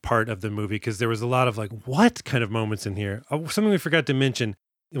favorite part of the movie because there was a lot of what kind of moments in here. Something we forgot to mention,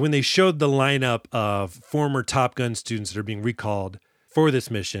 when they showed the lineup of former Top Gun students that are being recalled for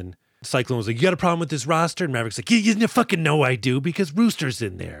this mission, Cyclone was like, you got a problem with this roster? And Maverick's like, you fucking know I do because Rooster's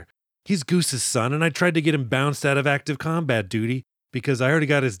in there. He's Goose's son, and I tried to get him bounced out of active combat duty because I already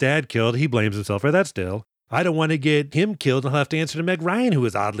got his dad killed. He blames himself for that still. I don't want to get him killed and I'll have to answer to Meg Ryan, who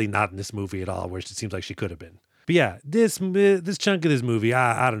is oddly not in this movie at all, where it seems like she could have been. But yeah, this chunk of this movie,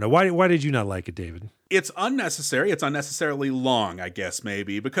 I don't know. Why did you not like it, David? It's unnecessary. It's unnecessarily long, I guess,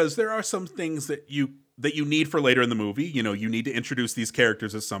 maybe, because there are some things that you need for later in the movie. You need to introduce these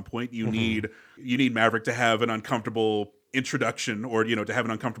characters at some point. You need Maverick to have an uncomfortable introduction or, to have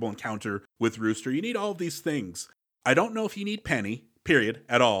an uncomfortable encounter with Rooster. You need all of these things. I don't know if you need Penny, period,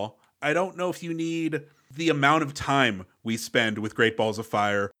 at all. I don't know if you need the amount of time we spend with Great Balls of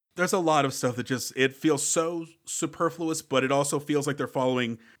Fire. There's a lot of stuff that it feels so superfluous, but it also feels like they're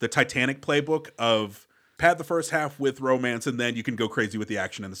following the Titanic playbook of pad the first half with romance, and then you can go crazy with the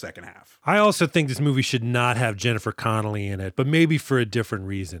action in the second half. I also think this movie should not have Jennifer Connelly in it, but maybe for a different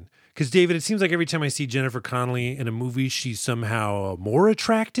reason. Because, David, it seems like every time I see Jennifer Connelly in a movie, she's somehow more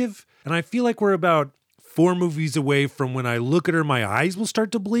attractive. And I feel like we're about 4 movies away from when I look at her, my eyes will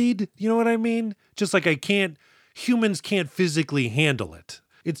start to bleed. You know what I mean? Just like humans can't physically handle it.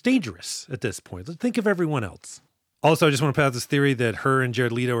 It's dangerous at this point. Let's think of everyone else. Also, I just want to put out this theory that her and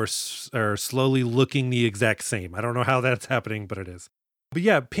Jared Leto are slowly looking the exact same. I don't know how that's happening, but it is. But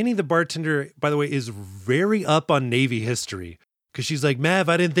yeah, Penny the bartender, by the way, is very up on Navy history. Because she's like, Mav,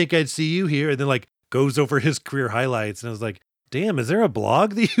 I didn't think I'd see you here. And then goes over his career highlights. And I was like, Damn, is there a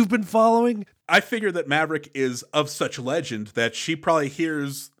blog that you've been following? I figure that Maverick is of such legend that she probably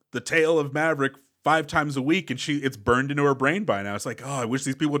hears the tale of Maverick 5 times a week, and it's burned into her brain by now. It's like, oh, I wish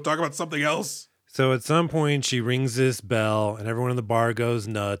these people would talk about something else. So at some point, she rings this bell, and everyone in the bar goes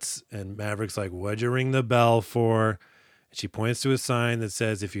nuts. And Maverick's like, what'd you ring the bell for? And she points to a sign that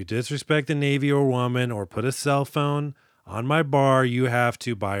says, if you disrespect a Navy or woman or put a cell phone on my bar, you have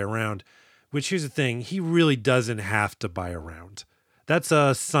to buy a round. Which, here's the thing, he really doesn't have to buy a round. That's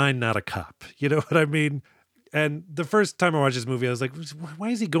a sign, not a cop. You know what I mean? And the first time I watched this movie, I was like, why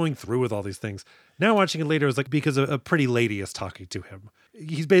is he going through with all these things? Now watching it later, I was like, because a pretty lady is talking to him.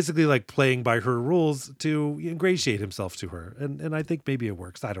 He's basically like playing by her rules to ingratiate himself to her. And I think maybe it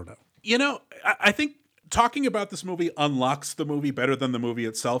works. I don't know. You know, I think talking about this movie unlocks the movie better than the movie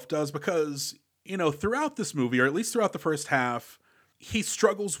itself does because, you know, throughout this movie, or at least throughout the first half, he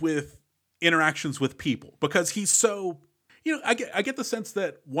struggles with interactions with people because he's so, you know, I get the sense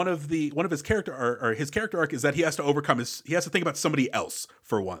that one of his character or his character arc is that he has to think about somebody else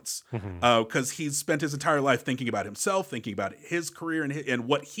for once, because he's spent his entire life thinking about himself, thinking about his career and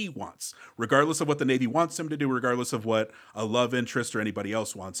what he wants, regardless of what the Navy wants him to do, regardless of what a love interest or anybody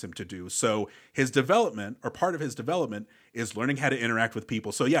else wants him to do. So his development, or part of his development, is learning how to interact with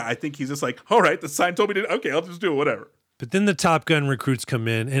people. So yeah, I think he's just like, all right, the sign told me to, okay, I'll just do it, whatever. But then the Top Gun recruits come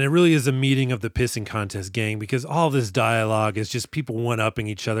in, and it really is a meeting of the pissing contest gang because all this dialogue is just people one-upping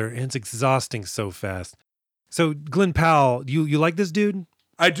each other, and it's exhausting so fast. So, Glenn Powell, you like this dude?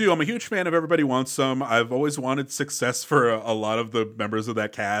 I do. I'm a huge fan of Everybody Wants Some. I've always wanted success for a lot of the members of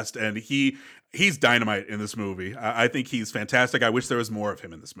that cast, and he's dynamite in this movie. I think he's fantastic. I wish there was more of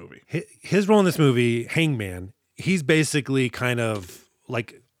him in this movie. His role in this movie, Hangman, he's basically kind of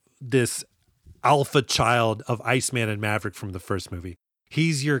like this alpha child of Iceman and Maverick from the first movie.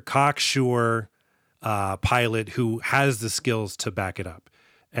 He's your cocksure pilot who has the skills to back it up.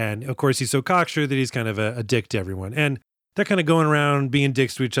 And of course, he's so cocksure that he's kind of a dick to everyone. And they're kind of going around being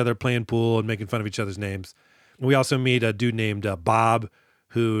dicks to each other, playing pool and making fun of each other's names. We also meet a dude named Bob,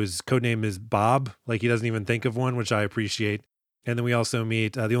 whose codename is Bob. Like he doesn't even think of one, which I appreciate. And then we also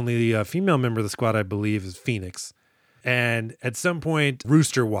meet the only female member of the squad, I believe, is Phoenix. And at some point,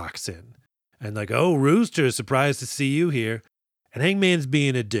 Rooster walks in. And like, oh, Rooster, surprised to see you here. And Hangman's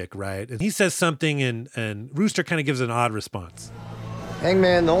being a dick, right? And he says something, and Rooster kind of gives an odd response.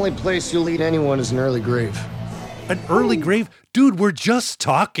 Hangman, the only place you'll lead anyone is an early grave. An early grave? Dude, we're just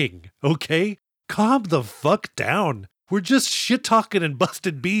talking, okay? Calm the fuck down. We're just shit-talking and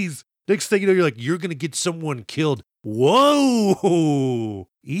busting bees. Next thing you know, you're like, you're going to get someone killed. Whoa!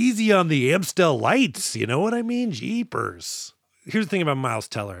 Easy on the Amstel lights, you know what I mean? Jeepers. Here's the thing about Miles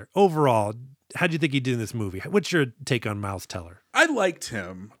Teller. Overall, how do you think he did in this movie? What's your take on Miles Teller? I liked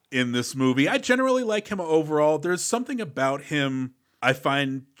him in this movie. I generally like him overall. There's something about him I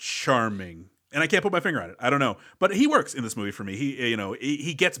find charming, and I can't put my finger on it. I don't know, but he works in this movie for me.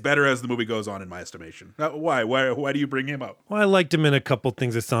 He gets better as the movie goes on, in my estimation. Why do you bring him up? Well, I liked him in a couple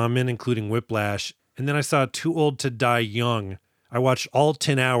things I saw him in, including Whiplash, and then I saw Too Old to Die Young. I watched all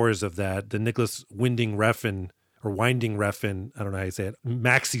 10 hours of that, the Nicholas Winding Refn, I don't know how you say it,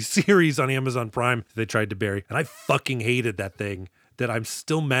 maxi series on Amazon Prime that they tried to bury. And I fucking hated that thing, that I'm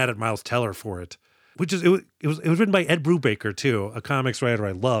still mad at Miles Teller for it. It was written by Ed Brubaker too, a comics writer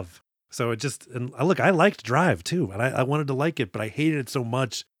I love. So I liked Drive too, and I wanted to like it, but I hated it so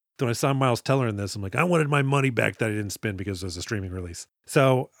much that when I saw Miles Teller in this, I'm like, I wanted my money back that I didn't spend because it was a streaming release.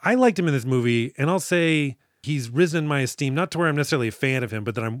 So I liked him in this movie, and I'll say he's risen in my esteem, not to where I'm necessarily a fan of him,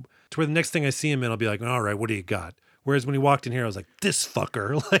 but that I'm to where the next thing I see him in, I'll be like, all right, what do you got? Whereas when he walked in here, I was like, this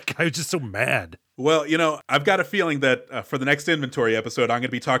fucker. Like, I was just so mad. Well, I've got a feeling that for the next inventory episode, I'm going to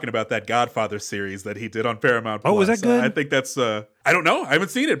be talking about that Godfather series that he did on Paramount Plus. Oh, is that good? I think that's, I don't know. I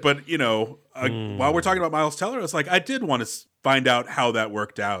haven't seen it, but, while we're talking about Miles Teller, it's like, I did want to find out how that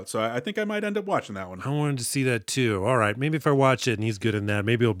worked out. So I think I might end up watching that one. I wanted to see that too. All right. Maybe if I watch it and he's good in that,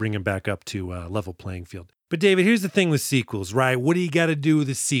 maybe I'll bring him back up to level playing field. But David, here's the thing with sequels, right? What do you got to do with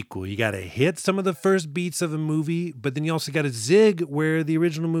a sequel? You got to hit some of the first beats of a movie, but then you also got to zig where the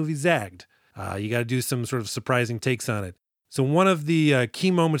original movie zagged. You got to do some sort of surprising takes on it. So one of the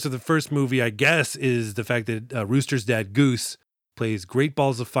key moments of the first movie, I guess, is the fact that Rooster's dad, Goose, plays Great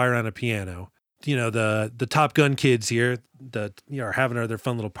Balls of Fire on a piano. The Top Gun kids here are having their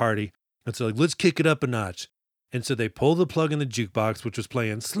fun little party. And so like, let's kick it up a notch. And so they pull the plug in the jukebox, which was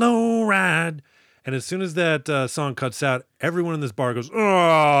playing Slow Ride. And as soon as that song cuts out, everyone in this bar goes,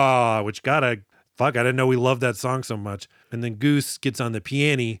 oh, which I didn't know we loved that song so much. And then Goose gets on the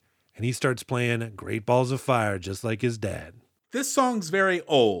piano and he starts playing Great Balls of Fire, just like his dad. This song's very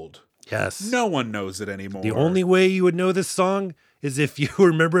old. Yes. No one knows it anymore. The only way you would know this song is if you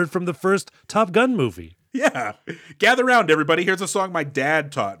remember it from the first Top Gun movie. Yeah. Gather round, everybody. Here's a song my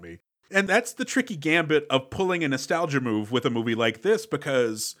dad taught me. And that's the tricky gambit of pulling a nostalgia move with a movie like this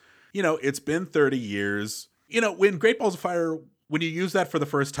because, it's been 30 years. When Great Balls of Fire, when you use that for the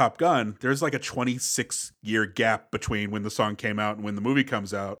first Top Gun, there's like a 26-year gap between when the song came out and when the movie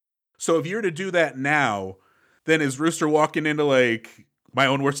comes out. So if you were to do that now, then is Rooster walking into like My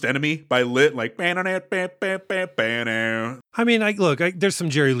Own Worst Enemy by Lit, like, I mean, there's some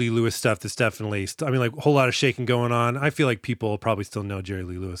Jerry Lee Lewis stuff that's definitely, like a whole lot of shaking going on. I feel like people probably still know Jerry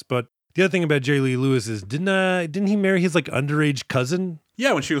Lee Lewis. But the other thing about Jerry Lee Lewis is, didn't he marry his like underage cousin?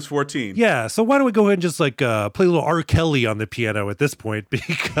 Yeah, when she was 14. Yeah, so why don't we go ahead and just like play a little R. Kelly on the piano at this point?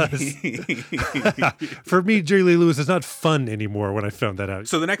 Because for me, Jerry Lee Lewis is not fun anymore when I found that out.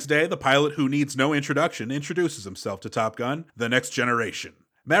 So the next day, the pilot who needs no introduction introduces himself to Top Gun, The Next Generation.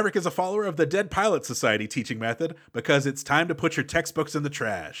 Maverick is a follower of the Dead Pilot Society teaching method because it's time to put your textbooks in the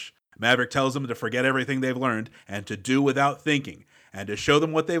trash. Maverick tells them to forget everything they've learned and to do without thinking, and to show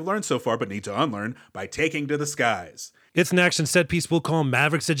them what they've learned so far but need to unlearn by taking to the skies. It's an action set piece we'll call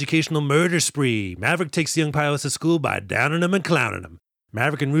Maverick's Educational Murder Spree. Maverick takes the young pilots to school by downing them and clowning them.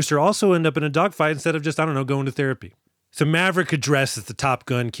 Maverick and Rooster also end up in a dogfight instead of just, going to therapy. So Maverick addresses the Top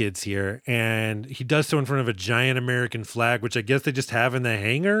Gun kids here, and he does so in front of a giant American flag, which I guess they just have in the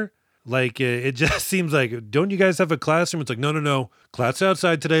hangar. Like, it just seems like, don't you guys have a classroom? It's like, no. Class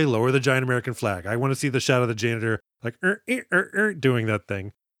outside today, lower the giant American flag. I want to see the shot of the janitor, like, doing that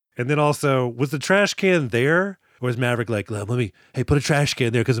thing. And then also, was the trash can there? Or was Maverick like, hey, put a trash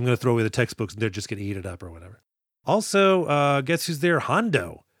can there because I'm going to throw away the textbooks and they're just going to eat it up or whatever. Also, guess who's there?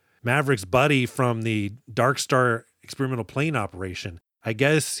 Hondo, Maverick's buddy from the Dark Star experimental plane operation. I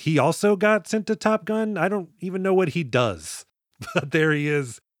guess he also got sent to Top Gun. I don't even know what he does, but there he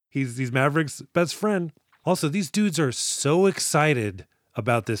is. He's Maverick's best friend. Also, these dudes are so excited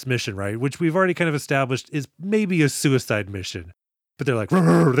about this mission, right? Which we've already kind of established is maybe a suicide mission. But they're like,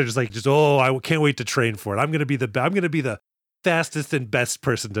 I can't wait to train for it. I'm going to be the fastest and best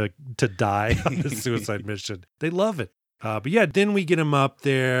person to die on this suicide mission. They love it. But yeah, then we get him up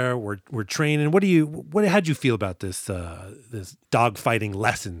there. We're training. How'd you feel about this dogfighting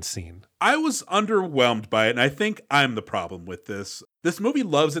lesson scene? I was underwhelmed by it, and I think I'm the problem with this. This movie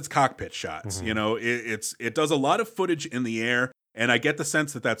loves its cockpit shots. Mm-hmm. It does a lot of footage in the air, and I get the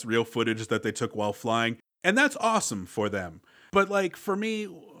sense that that's real footage that they took while flying, and that's awesome for them. But like for me,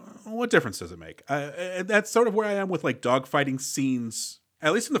 what difference does it make? That's sort of where I am with like dogfighting scenes.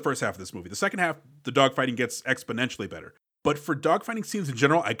 At least in the first half of this movie. The second half, the dogfighting gets exponentially better. But for dogfighting scenes in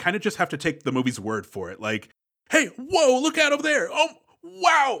general, I kind of just have to take the movie's word for it. Like, hey, whoa, look out over there. Oh,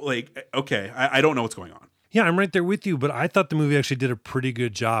 wow. Like, okay, I don't know what's going on. Yeah, I'm right there with you, but I thought the movie actually did a pretty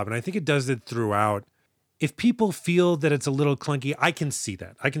good job. And I think it does it throughout. If people feel that it's a little clunky, I can see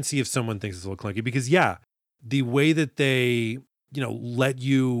that. I can see if someone thinks it's a little clunky because, yeah, the way that they, let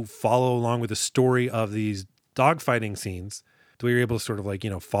you follow along with the story of these dogfighting scenes, the way you're able to sort of like,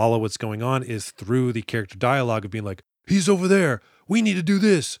 follow what's going on is through the character dialogue of being like, he's over there. We need to do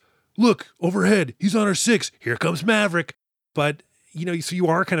this. Look, overhead. He's on our 6. Here comes Maverick. But, so you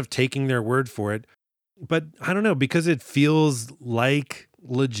are kind of taking their word for it. But I don't know, because it feels like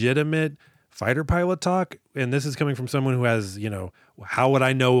legitimate fighter pilot talk. And this is coming from someone who has, how would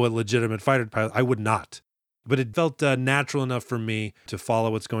I know a legitimate fighter pilot? I would not. But it felt natural enough for me to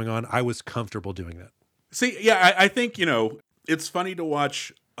follow what's going on. I was comfortable doing that. See, yeah, I think, it's funny to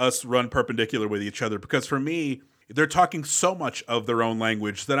watch us run perpendicular with each other because for me, they're talking so much of their own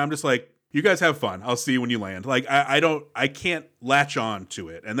language that I'm just like, you guys have fun. I'll see you when you land. Like, I can't latch on to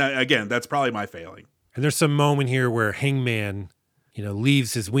it. And that, again, that's probably my failing. And there's some moment here where Hangman,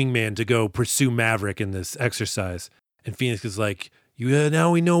 leaves his wingman to go pursue Maverick in this exercise. And Phoenix is like,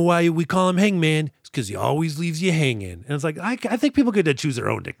 now we know why we call him Hangman. It's because he always leaves you hanging. And it's like, I think people get to choose their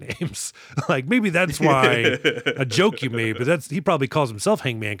own nicknames. Like, maybe that's why a joke you made, but he probably calls himself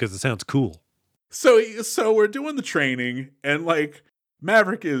Hangman because it sounds cool. So we're doing the training, and like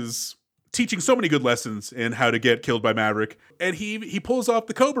Maverick is teaching so many good lessons in how to get killed by Maverick. And he pulls off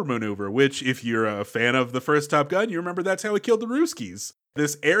the Cobra maneuver, which if you're a fan of the first Top Gun, you remember that's how he killed the Ruskies.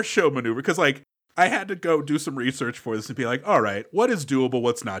 This air show maneuver, because like, I had to go do some research for this and be like, all right, what is doable,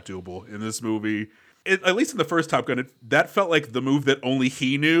 what's not doable in this movie? At least in the first Top Gun, that felt like the move that only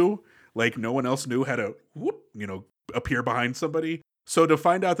he knew. Like, no one else knew how to, appear behind somebody. So to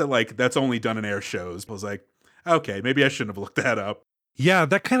find out that, like, that's only done in air shows, I was like, okay, maybe I shouldn't have looked that up. Yeah,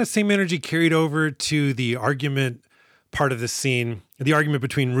 that kind of same energy carried over to the argument part of the scene, the argument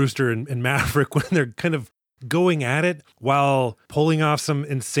between Rooster and Maverick when they're kind of going at it while pulling off some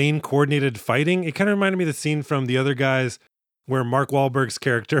insane coordinated fighting. It kind of reminded me of the scene from The Other Guys where Mark Wahlberg's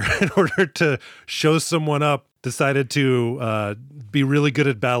character, in order to show someone up, decided to be really good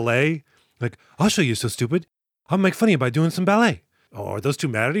at ballet. Like, I'll show you, so stupid. I'll make fun of you by doing some ballet. Oh, are those two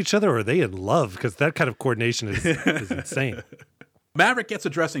mad at each other, or are they in love? Because that kind of coordination is insane. Maverick gets a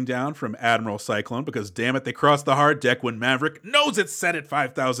dressing down from Admiral Cyclone because, damn it, they crossed the hard deck when Maverick knows it's set at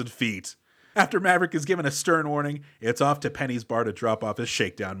 5,000 feet. After Maverick is given a stern warning, it's off to Penny's bar to drop off his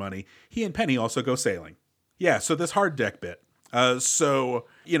shakedown money. He and Penny also go sailing. Yeah, so this hard deck bit. They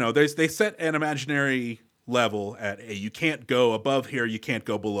set an imaginary level at, hey, you can't go above here, you can't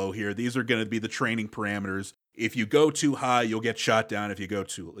go below here. These are going to be the training parameters. If you go too high, you'll get shot down. If you go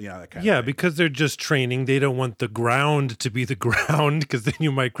too, that kind of thing. Yeah, because they're just training. They don't want the ground to be the ground because then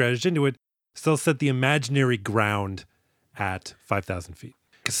you might crash into it. So they'll set the imaginary ground at 5,000 feet.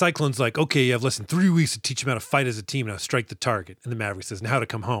 Because Cyclone's like, okay, you have less than 3 weeks to teach them how to fight as a team and how to strike the target. And the Maverick says, and how to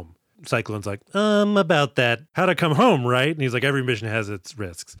come home. Cyclone's like, about that. How to come home, right? And he's like, every mission has its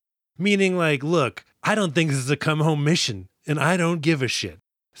risks. Meaning like, look, I don't think this is a come home mission and I don't give a shit.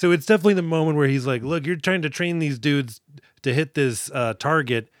 So it's definitely the moment where he's like, look, you're trying to train these dudes to hit this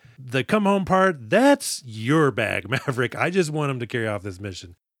target. The come home part, that's your bag, Maverick. I just want them to carry off this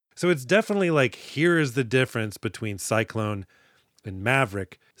mission. So it's definitely like, here is the difference between Cyclone and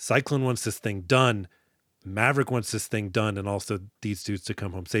Maverick. Cyclone wants this thing done. Maverick wants this thing done and also these dudes to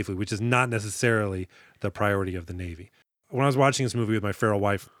come home safely, which is not necessarily the priority of the Navy. When I was watching this movie with my feral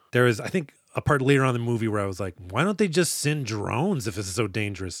wife, there is, I think, a part later on in the movie where I was like, why don't they just send drones if this is so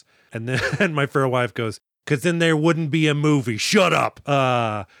dangerous? And then my feral wife goes, because then there wouldn't be a movie. Shut up.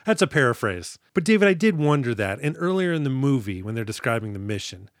 That's a paraphrase. But David, I did wonder that. And earlier in the movie, when they're describing the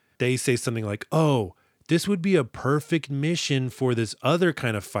mission, they say something like, oh, this would be a perfect mission for this other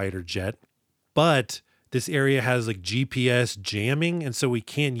kind of fighter jet, but this area has like GPS jamming, and so we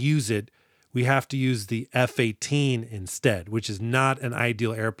can't use it. We have to use the F-18 instead, which is not an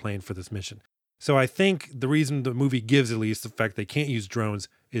ideal airplane for this mission. So I think the reason the movie gives, at least, the fact they can't use drones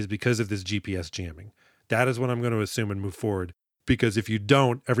is because of this GPS jamming. That is what I'm going to assume and move forward. Because if you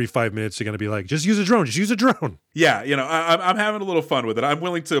don't, every 5 minutes you're going to be like, just use a drone, just use a drone. Yeah, I'm having a little fun with it. I'm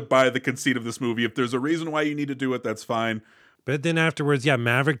willing to buy the conceit of this movie. If there's a reason why you need to do it, that's fine. But then afterwards, yeah,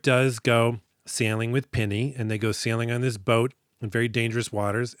 Maverick does go sailing with Penny, and they go sailing on this boat in very dangerous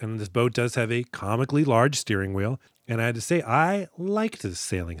waters. And this boat does have a comically large steering wheel. And I had to say, I liked this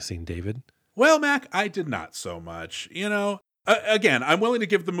sailing scene, David. Well, Mac, I did not so much. Again, I'm willing to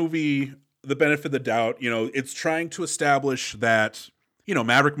give the movie the benefit of the doubt. It's trying to establish that,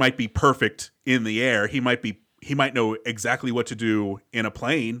 Maverick might be perfect in the air. He might know exactly what to do in a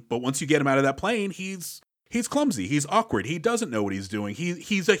plane, but once you get him out of that plane, he's clumsy. He's awkward. He doesn't know what he's doing.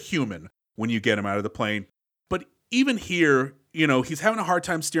 He's a human when you get him out of the plane. But even here, he's having a hard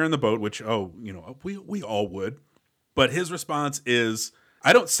time steering the boat, which, we all would. But his response is,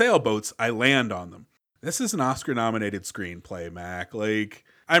 I don't sail boats, I land on them. This is an Oscar-nominated screenplay, Mac. Like,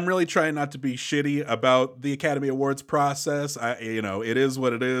 I'm really trying not to be shitty about the Academy Awards process. It is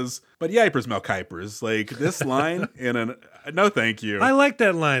what it is. But yipers, Melkipers. Like, this line no thank you. I like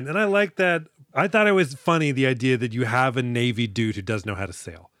that line, and I like that. I thought it was funny, the idea that you have a Navy dude who does know how to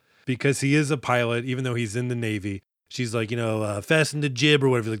sail. Because he is a pilot, even though he's in the Navy. She's like, fasten the jib or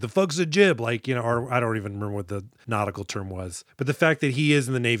whatever. Like, the fuck's a jib? Like, or I don't even remember what the nautical term was. But the fact that he is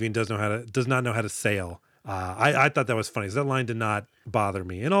in the Navy and does not know how to sail, I thought that was funny. So that line did not bother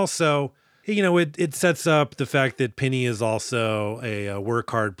me. And also, it sets up the fact that Penny is also a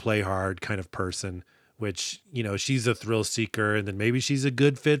work hard, play hard kind of person, which, she's a thrill seeker, and then maybe she's a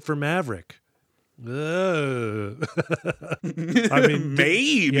good fit for Maverick. I mean,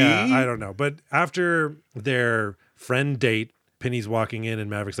 maybe. Yeah, I don't know. But after their friend date, Penny's walking in and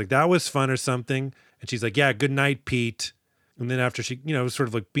Maverick's like, that was fun or something. And she's like, yeah, good night, Pete. And then after she, sort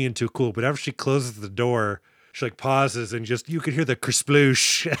of like being too cool, but after she closes the door, she like pauses and you could hear the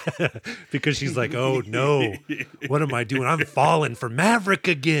kersploosh because she's like, oh no, what am I doing? I'm falling for Maverick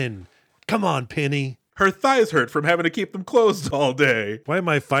again. Come on, Penny. Her thighs hurt from having to keep them closed all day. Why am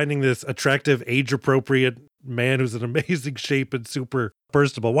I finding this attractive, age-appropriate man who's in amazing shape and super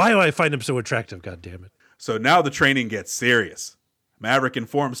personable? Why do I find him so attractive? God damn it. So now the training gets serious. Maverick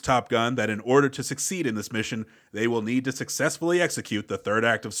informs Top Gun that in order to succeed in this mission, they will need to successfully execute the third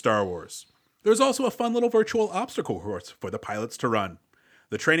act of Star Wars. There's also a fun little virtual obstacle course for the pilots to run.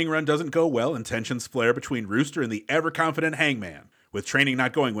 The training run doesn't go well, and tensions flare between Rooster and the ever-confident Hangman. With training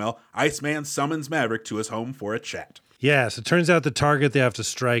not going well, Iceman summons Maverick to his home for a chat. Yeah, so it turns out the target they have to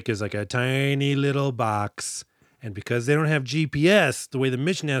strike is like a tiny little box. And because they don't have GPS, the way the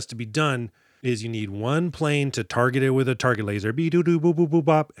mission has to be done, is you need one plane to target it with a target laser,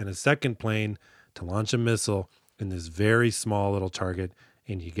 bee-doo-doo-boop-boop-boop-bop, and a second plane to launch a missile in this very small little target.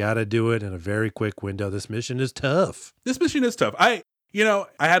 And you got to do it in a very quick window. This mission is tough. This mission is tough. I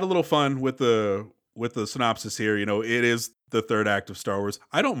had a little fun with the synopsis here. It is the third act of Star Wars.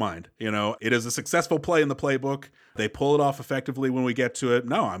 I don't mind. It is a successful play in the playbook. They pull it off effectively when we get to it.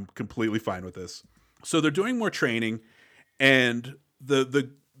 No, I'm completely fine with this. So they're doing more training, and the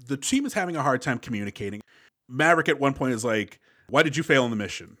team is having a hard time communicating. Maverick at one point is like, "Why did you fail in the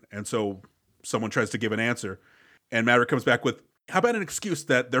mission?" And so someone tries to give an answer, and Maverick comes back with, "How about an excuse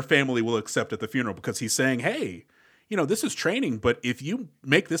that their family will accept at the funeral?" Because he's saying, hey, this is training, but if you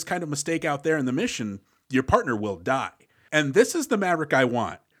make this kind of mistake out there in the mission, your partner will die. And this is the Maverick I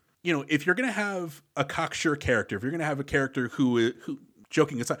want. If you're going to have a cocksure character, if you're going to have a character who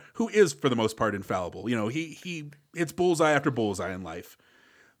joking aside, who is for the most part infallible, he hits bullseye after bullseye in life,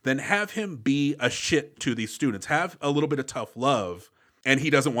 then have him be a shit to these students. Have a little bit of tough love. And he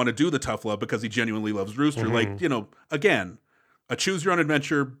doesn't want to do the tough love because he genuinely loves Rooster. Mm-hmm. Again, a choose your own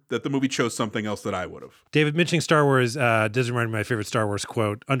adventure that the movie chose something else that I would have. David, mentioning Star Wars does remind me of my favorite Star Wars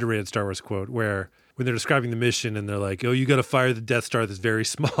quote, underrated Star Wars quote, where when they're describing the mission and they're like, "Oh, you got to fire the Death Star, this very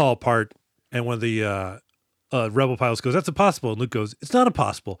small part." And one of the rebel pilots goes, "That's impossible." And Luke goes, "It's not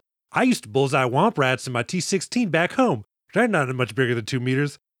impossible. I used to bullseye womp rats in my T-16 back home. They're not much bigger than 2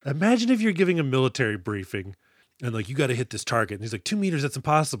 meters. Imagine if you're giving a military briefing and like, you got to hit this target." And he's like, 2 meters, that's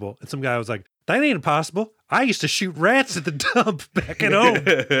impossible. And some guy was like, "That ain't impossible. I used to shoot rats at the dump back at home.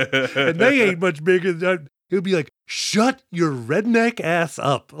 And they ain't much bigger than that." It would be like, shut your redneck ass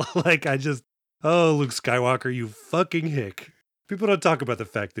up. Oh, Luke Skywalker, you fucking hick. People don't talk about the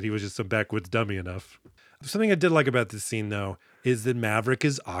fact that he was just some backwoods dummy enough. Something I did like about this scene, though, is that Maverick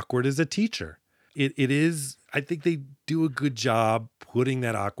is awkward as a teacher. It is, I think they do a good job putting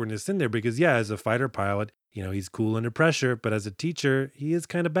that awkwardness in there because, yeah, as a fighter pilot, he's cool under pressure, but as a teacher, he is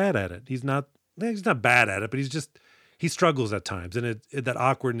kind of bad at it. He's not bad at it, but he struggles at times. And that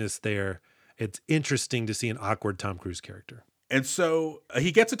awkwardness there, it's interesting to see an awkward Tom Cruise character. And so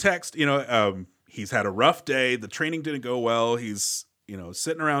he gets a text, he's had a rough day. The training didn't go well. He's,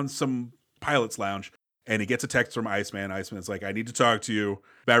 sitting around some pilot's lounge and he gets a text from Iceman. Iceman's like, "I need to talk to you."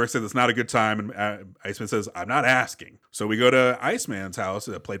 Maverick says it's not a good time. And Iceman says, "I'm not asking." So we go to Iceman's house,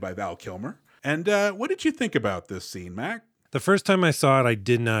 played by Val Kilmer. And what did you think about this scene, Mac? The first time I saw it, I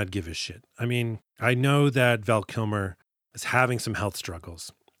did not give a shit. I mean, I know that Val Kilmer is having some health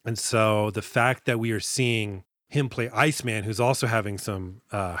struggles. And so the fact that we are seeing him play Iceman, who's also having some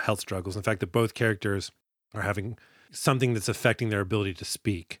health struggles, in fact, that both characters are having something that's affecting their ability to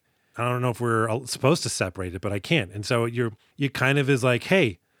speak. I don't know if we're supposed to separate it, but I can't. And so you kind of is like,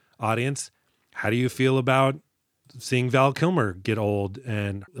 hey, audience, how do you feel about seeing Val Kilmer get old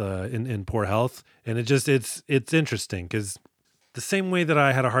and in poor health? And it's interesting because the same way that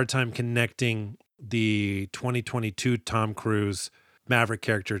I had a hard time connecting the 2022 Tom Cruise Maverick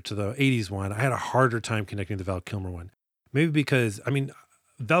character to the 80s one, I had a harder time connecting the Val Kilmer one. Maybe because,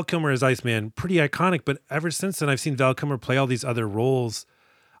 Val Kilmer as Iceman, pretty iconic, but ever since then I've seen Val Kilmer play all these other roles.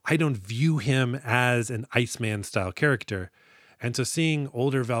 I don't view him as an Iceman style character. And so seeing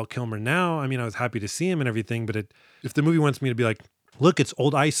older Val Kilmer now, I was happy to see him and everything, but if the movie wants me to be like, look, it's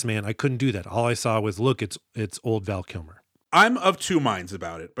old Iceman, I couldn't do that. All I saw was, look, it's old Val Kilmer. I'm of two minds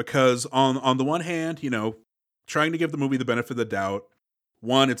about it because on the one hand, trying to give the movie the benefit of the doubt.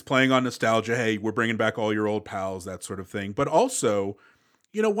 One, it's playing on nostalgia. Hey, we're bringing back all your old pals, that sort of thing. But also,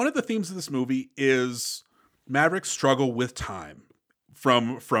 one of the themes of this movie is Maverick's struggle with time.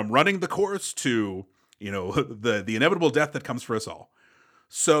 From running the course to, the inevitable death that comes for us all.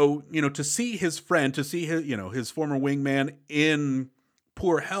 So, to see his friend, to see his former wingman in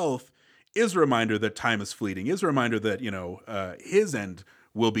poor health is a reminder that time is fleeting, is a reminder that, his end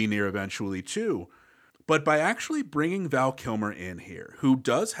will be near eventually too. But by actually bringing Val Kilmer in here, who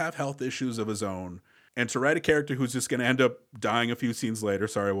does have health issues of his own, and to write a character who's just going to end up dying a few scenes later,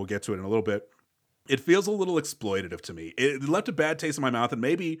 sorry, we'll get to it in a little bit, it feels a little exploitative to me. It left a bad taste in my mouth, and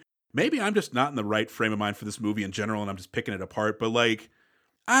maybe I'm just not in the right frame of mind for this movie in general, and I'm just picking it apart. But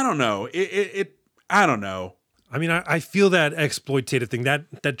I don't know. I don't know. I feel that exploitative thing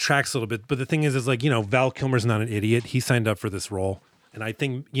that tracks a little bit. But the thing is Val Kilmer's not an idiot. He signed up for this role, and I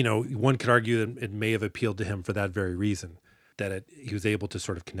think one could argue that it may have appealed to him for that very reason, that he was able to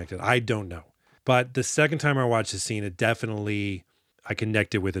sort of connect it. I don't know. But the second time I watched the scene, I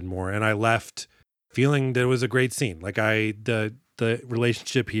connected with it more, and I left feeling that it was a great scene. The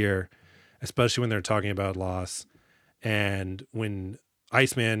relationship here, especially when they're talking about loss, and when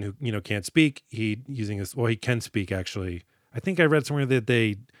Iceman, who can't speak, he can speak actually. I think I read somewhere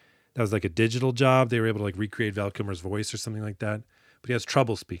that that was like a digital job. They were able to like recreate Val Kilmer's voice or something like that. But he has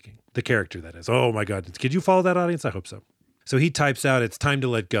trouble speaking. The character, that is. Oh my God. Could you follow that, audience? I hope so. So he types out, "It's time to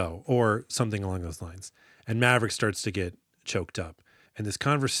let go," or something along those lines. And Maverick starts to get choked up. And this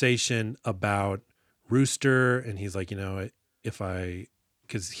conversation about Rooster, and he's like,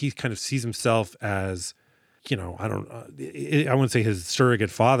 because he kind of sees himself as, I wouldn't say his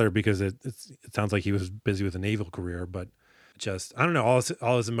surrogate father, because it sounds like he was busy with a naval career, but just, I don't know,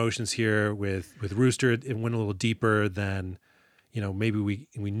 all his emotions here with Rooster, it went a little deeper than, maybe we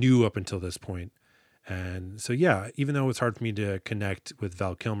knew up until this point. And so, yeah, even though it's hard for me to connect with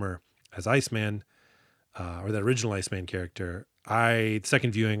Val Kilmer as Iceman, or that original Iceman character,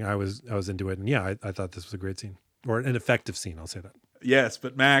 second viewing, I was into it. And yeah, I thought this was a great scene, or an effective scene. I'll say that. Yes,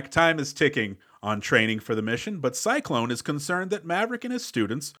 but Mac, time is ticking on training for the mission, but Cyclone is concerned that Maverick and his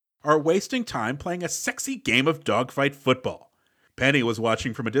students are wasting time playing a sexy game of dogfight football. Penny was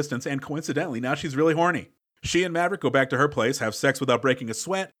watching from a distance, and coincidentally, now she's really horny. She and Maverick go back to her place, have sex without breaking a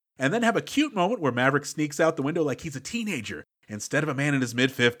sweat, and then have a cute moment where Maverick sneaks out the window like he's a teenager instead of a man in his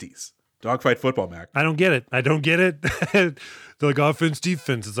mid-50s. Dogfight football, Mac. I don't get it. They're like, offense,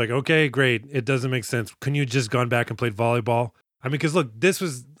 defense. It's like, okay, great. It doesn't make sense. Couldn't you just gone back and played volleyball? I mean, because look, this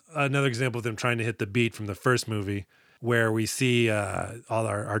was another example of them trying to hit the beat from the first movie, where we see all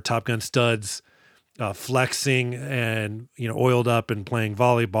our Top Gun studs flexing and, oiled up and playing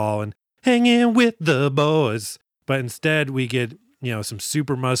volleyball and hanging with the boys. But instead we get, some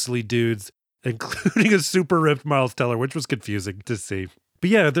super muscly dudes, including a super ripped Miles Teller, which was confusing to see. But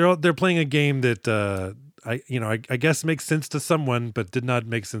yeah, they're playing a game that I guess makes sense to someone, but did not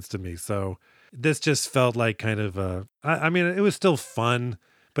make sense to me. So this just felt like kind of it was still fun,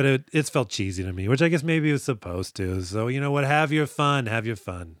 but it felt cheesy to me, which I guess maybe it was supposed to. So you know what? Have your fun.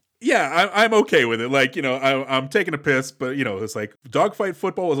 Yeah, I'm okay with it. Like, I'm taking a piss, but, it's like dogfight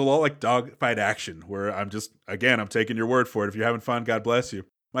football was a lot like dogfight action, where I'm taking your word for it. If you're having fun, God bless you.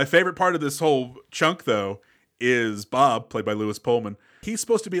 My favorite part of this whole chunk, though, is Bob, played by Lewis Pullman. He's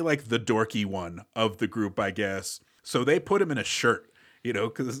supposed to be like the dorky one of the group, I guess. So they put him in a shirt,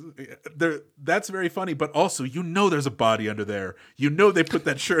 because that's very funny. But also, there's a body under there. They put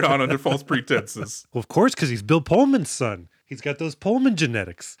that shirt on under false pretenses. Well, of course, because he's Bill Pullman's son. He's got those Pullman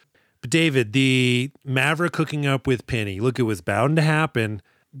genetics. But David, the Maverick hooking up with Penny, look, it was bound to happen.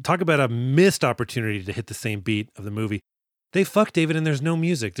 Talk about a missed opportunity to hit the same beat of the movie. They fuck David, and there's no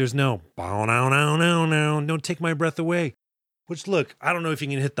music. There's no bow now now now now. Don't take my breath away. Which, look, I don't know if you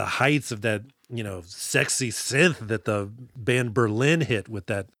can hit the heights of that, sexy synth that the band Berlin hit with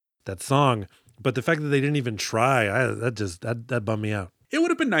that song. But the fact that they didn't even try, that bummed me out. It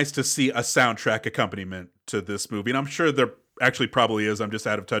would have been nice to see a soundtrack accompaniment to this movie, and I'm sure there actually probably is. I'm just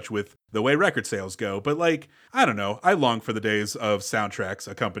out of touch with the way record sales go. But I don't know. I long for the days of soundtracks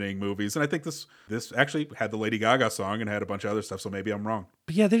accompanying movies, and I think this actually had the Lady Gaga song and had a bunch of other stuff, so maybe I'm wrong.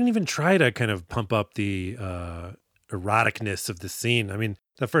 But yeah, they didn't even try to kind of pump up the eroticness of the scene. I mean,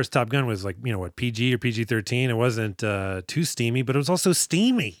 the first Top Gun was PG or PG-13. It wasn't too steamy, but it was also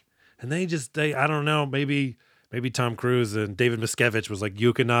steamy. And I don't know, maybe Tom Cruise and David Miscavige was like,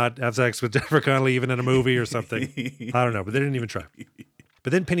 you cannot have sex with Jennifer Connelly even in a movie or something. I don't know, but they didn't even try.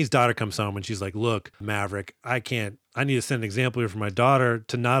 But then Penny's daughter comes home and she's like, look, Maverick, I need to set an example here for my daughter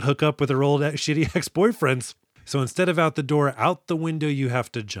to not hook up with her old shitty ex-boyfriends. So instead of out the door, out the window, you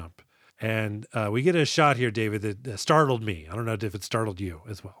have to jump. And we get a shot here, David, that startled me. I don't know if it startled you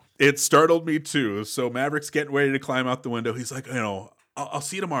as well. It startled me too. So Maverick's getting ready to climb out the window. He's like, I'll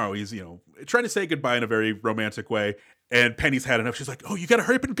see you tomorrow. He's, trying to say goodbye in a very romantic way. And Penny's had enough. She's like, oh, you got to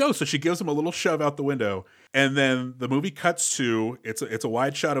hurry up and go. So she gives him a little shove out the window. And then the movie cuts to, it's a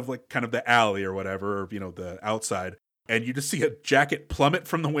wide shot of kind of the alley or whatever, or, the outside. And you just see a jacket plummet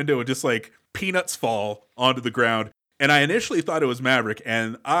from the window and just peanuts fall onto the ground. And I initially thought it was Maverick,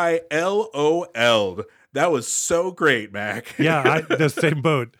 and I LOL'd. That was so great, Mac. Yeah, the same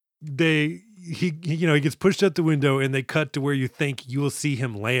boat. He gets pushed out the window, and they cut to where you think you will see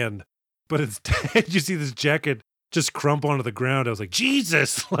him land, but instead you see this jacket just crumple onto the ground. I was like,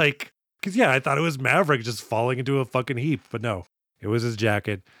 Jesus, because I thought it was Maverick just falling into a fucking heap, but no, it was his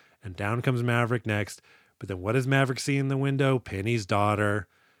jacket. And down comes Maverick next. But then what does Maverick see in the window? Penny's daughter.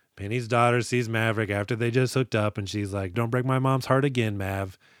 Penny's daughter sees Maverick after they just hooked up, and she's like, don't break my mom's heart again,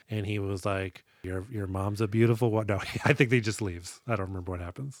 Mav. And he was like, your mom's a beautiful one. No, I think he just leaves. I don't remember what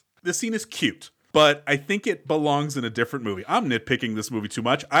happens. This scene is cute, but I think it belongs in a different movie. I'm nitpicking this movie too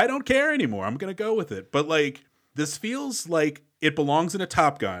much. I don't care anymore. I'm going to go with it. But this feels like it belongs in a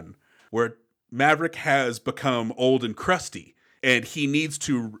Top Gun where Maverick has become old and crusty, and he needs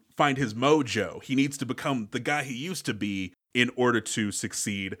to find his mojo. He needs to become the guy he used to be in order to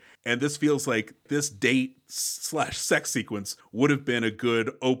succeed. And this feels like this date/sex sequence would have been a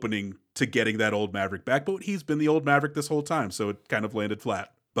good opening to getting that old Maverick back. But he's been the old Maverick this whole time, so it kind of landed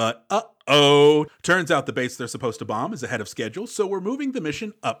flat. But turns out the base they're supposed to bomb is ahead of schedule, so we're moving the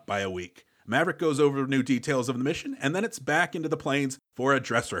mission up by a week. Maverick goes over new details of the mission, and then it's back into the planes for a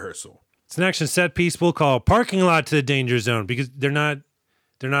dress rehearsal. It's an action set piece we'll call parking lot to the danger zone, because they're not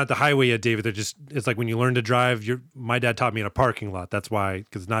the highway yet, David. It's like when you learn to drive, my dad taught me in a parking lot. That's why,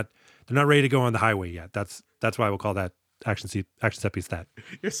 because they're not ready to go on the highway yet. That's why we'll call that action set piece that.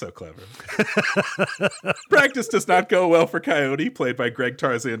 You're so clever. Practice does not go well for Coyote, played by Greg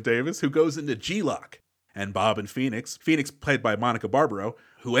Tarzan Davis, who goes into G-Lock. And Bob and Phoenix, played by Monica Barbaro,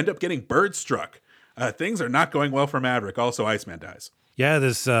 who end up getting bird struck. Things are not going well for Maverick. Also, Iceman dies. Yeah,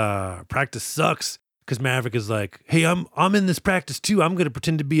 this practice sucks because Maverick is like, hey, I'm in this practice too. I'm going to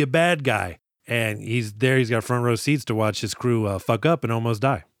pretend to be a bad guy. And he's there. He's got front row seats to watch his crew fuck up and almost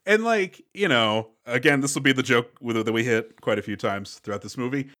die. And again, this will be the joke that we hit quite a few times throughout this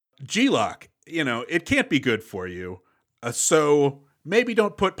movie. G-Lock, it can't be good for you. So maybe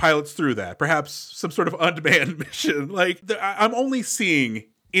don't put pilots through that. Perhaps some sort of unmanned mission. I'm only seeing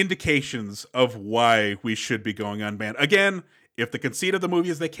indications of why we should be going unmanned. Again, if the conceit of the movie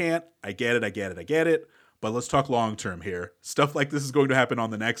is they can't, I get it. But let's talk long term here. Stuff like this is going to happen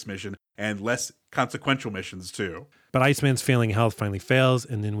on the next mission, and less consequential missions too. But Iceman's failing health finally fails,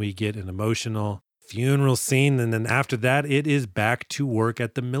 and then we get an emotional funeral scene, and then after that, it is back to work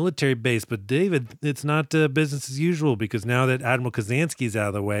at the military base. But David, it's not business as usual, because now that Admiral Kazansky's out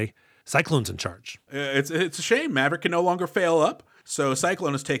of the way, Cyclone's in charge. It's a shame. Maverick can no longer fail up, so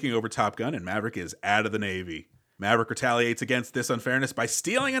Cyclone is taking over Top Gun, and Maverick is out of the Navy. Maverick retaliates against this unfairness by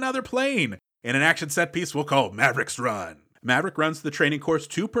stealing another plane in an action set piece we'll call Maverick's Run. Maverick runs the training course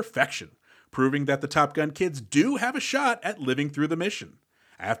to perfection, proving that the Top Gun kids do have a shot at living through the mission.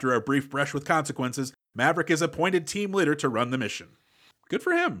 After a brief brush with consequences, Maverick is appointed team leader to run the mission. Good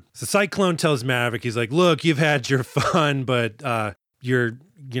for him. So Cyclone tells Maverick, he's like, look, you've had your fun, but your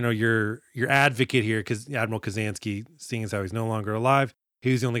advocate here, because Admiral Kazansky, seeing as how he's no longer alive,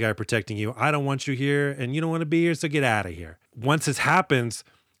 he's the only guy protecting you. I don't want you here, and you don't want to be here, so get out of here. Once this happens,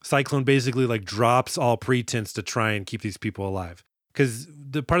 Cyclone basically drops all pretense to try and keep these people alive. Because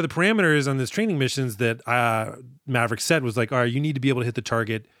the part of the parameters on this training missions that Maverick said was all right, you need to be able to hit the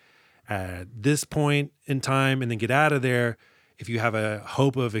target at this point in time and then get out of there if you have a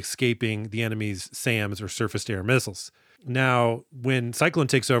hope of escaping the enemy's SAMs or surface-to-air missiles. Now, when Cyclone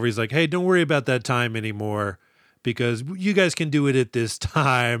takes over, he's like, hey, don't worry about that time anymore, because you guys can do it at this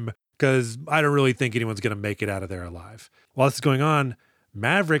time, because I don't really think anyone's going to make it out of there alive. While this is going on,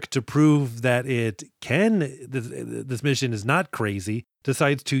 Maverick, to prove that this mission is not crazy,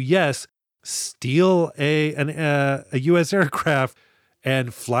 decides to, steal a U.S. aircraft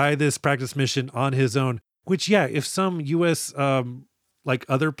and fly this practice mission on his own, which, if some U.S.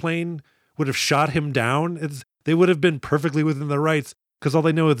 other plane would have shot him down, they would have been perfectly within their rights, because all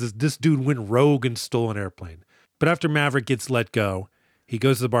they know is this dude went rogue and stole an airplane. But after Maverick gets let go, he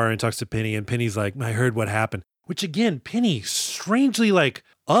goes to the bar and talks to Penny, and Penny's like, I heard what happened. Which again, Penny strangely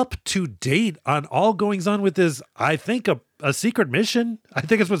up to date on all goings on with this, I think, a secret mission. I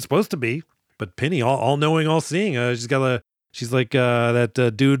think it's what it's supposed to be. But Penny, all knowing, all seeing, she's like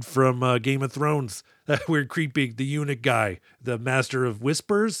that dude from Game of Thrones, that weird, creepy, the eunuch guy, the master of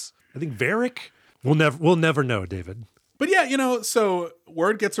whispers. I think Maverick. We'll never know, David. But so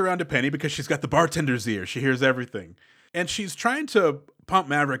word gets around to Penny because she's got the bartender's ear. She hears everything. And she's trying to pump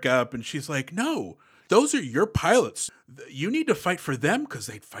Maverick up, and she's like, no, those are your pilots. You need to fight for them because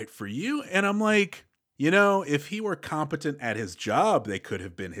they'd fight for you. And I'm like, if he were competent at his job, they could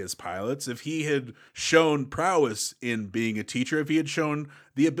have been his pilots. If he had shown prowess in being a teacher, if he had shown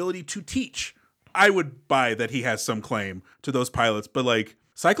the ability to teach, I would buy that he has some claim to those pilots. But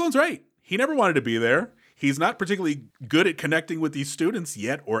Cyclone's right. He never wanted to be there. He's not particularly good at connecting with these students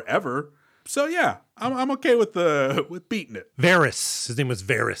yet or ever. So I'm okay with beating it. Varys. His name was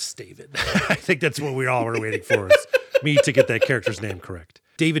Varys, David. I think that's what we all were waiting for, is me to get that character's name correct.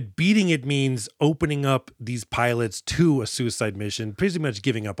 David, beating it means opening up these pilots to a suicide mission, pretty much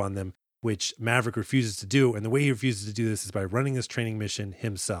giving up on them, which Maverick refuses to do. And the way he refuses to do this is by running this training mission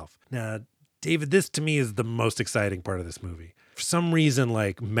himself. Now, David, this to me is the most exciting part of this movie. For some reason,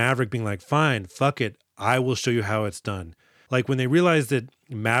 Maverick being fine, fuck it, I will show you how it's done. When they realize that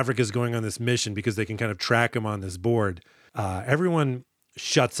Maverick is going on this mission because they can kind of track him on this board, everyone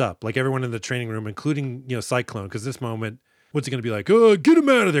shuts up. Everyone in the training room, including, Cyclone, because this moment, what's he going to be oh, get him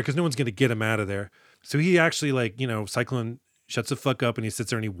out of there, because no one's going to get him out of there. So he actually, Cyclone shuts the fuck up, and he sits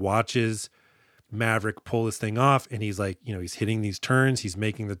there and he watches Maverick pull this thing off. And he's like, he's hitting these turns, he's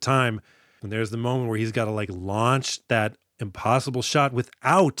making the time. And there's the moment where he's got to like launch that impossible shot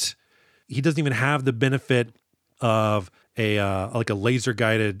without, he doesn't even have the benefit of like a laser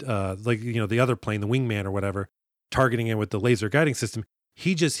guided, the other plane, the wingman or whatever, targeting it with the laser guiding system.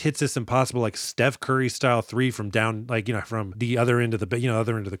 He just hits this impossible, like Steph Curry style three from down, from the other end of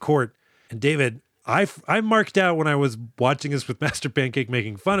the court. And David, I marked out when I was watching this with Master Pancake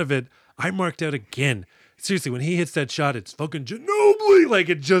making fun of it. I marked out again. Seriously, when he hits that shot, it's fucking Ginobili. Like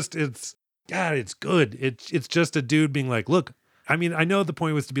it's good. It's just a dude being like, look, I mean, I know the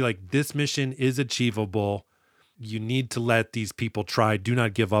point was to be like, this mission is achievable. You need to let these people try. Do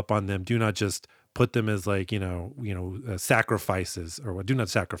not give up on them. Do not just put them as like, sacrifices, or do not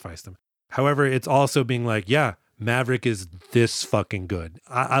sacrifice them. However, it's also being like, yeah, Maverick is this fucking good.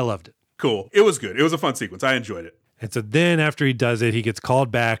 I loved it. Cool. It was good. It was a fun sequence. I enjoyed it. And so then after he does it, he gets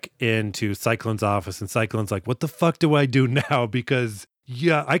called back into Cyclone's office, and Cyclone's like, what the fuck do I do now? Because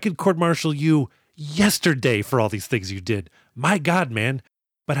yeah, I could court-martial you yesterday for all these things you did. My God, man.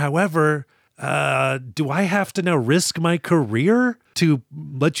 But however, do I have to now risk my career to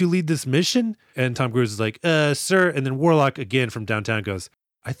let you lead this mission? And Tom Cruise is like, sir. And then Warlock again from downtown goes,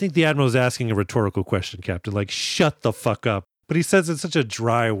 I think the Admiral's asking a rhetorical question, Captain. Like, shut the fuck up. But he says it in such a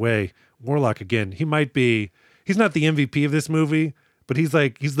dry way. Warlock again, he's not the MVP of this movie, but he's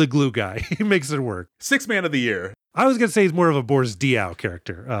the glue guy. He makes it work. Sixth Man of the Year. I was going to say he's more of a Boris Diaw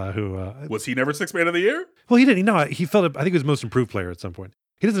character. Was he never Sixth Man of the Year? Well, he didn't. No, he filled up, I think he was most improved player at some point.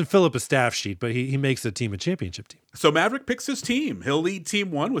 He doesn't fill up a staff sheet, but he makes the team a championship team. So Maverick picks his team. He'll lead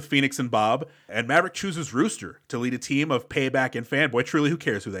Team 1 with Phoenix and Bob, and Maverick chooses Rooster to lead a team of Payback and Fanboy. Truly, who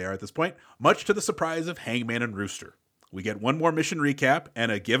cares who they are at this point? Much to the surprise of Hangman and Rooster. We get one more mission recap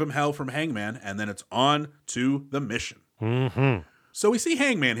and a give him hell from Hangman, and then it's on to the mission. Mm-hmm. So we see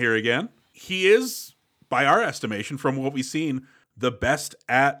Hangman here again. He is, by our estimation, from what we've seen, the best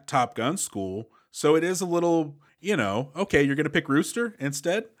at Top Gun school. So it is a little, okay, you're going to pick Rooster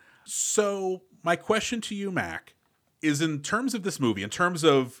instead. So my question to you, Mac, is in terms of this movie, in terms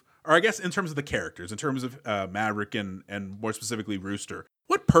of the characters, in terms of Maverick and more specifically Rooster,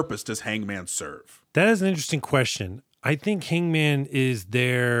 what purpose does Hangman serve? That is an interesting question. I think Hangman is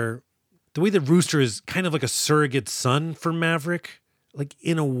there, the way that Rooster is kind of like a surrogate son for Maverick, like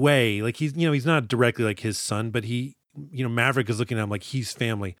in a way, like he's not directly like his son, but Maverick is looking at him like he's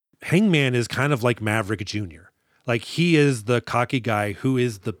family. Hangman is kind of like Maverick Jr. Like he is the cocky guy who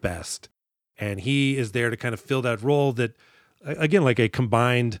is the best. And he is there to kind of fill that role that, again, like a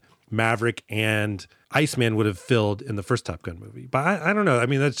combined Maverick and Iceman would have filled in the first Top Gun movie. But I don't know. I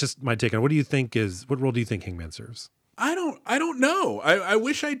mean, that's just my take on it. What role do you think Hangman serves? I don't know. I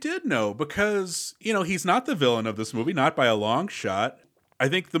wish I did know, because, he's not the villain of this movie, not by a long shot. I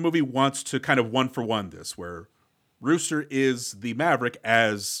think the movie wants to kind of one for one this, where Rooster is the Maverick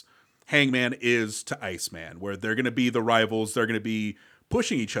as Hangman is to Iceman, where they're going to be the rivals, they're going to be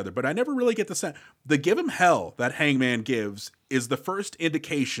pushing each other. But I never really get the sense. The give him hell that Hangman gives is the first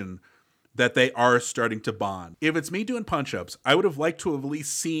indication that they are starting to bond. If it's me doing punch-ups, I would have liked to have at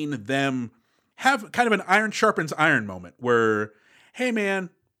least seen them have kind of an iron sharpens iron moment where, hey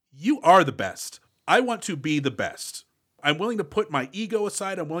man, you are the best. I want to be the best. I'm willing to put my ego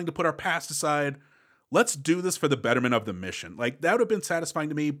aside. I'm willing to put our past aside. Let's do this for the betterment of the mission. Like, that would have been satisfying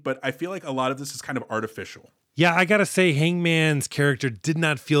to me, but I feel like a lot of this is kind of artificial. Yeah, I gotta say, Hangman's character did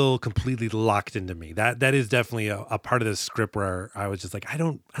not feel completely locked into me. That is definitely a part of the script where I was just like, I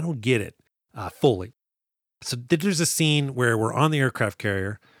don't get it fully. So there's a scene where we're on the aircraft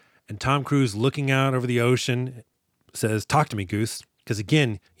carrier, and Tom Cruise, looking out over the ocean, says, "Talk to me, Goose." Because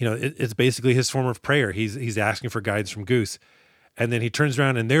again, it's basically his form of prayer. He's asking for guidance from Goose. And then he turns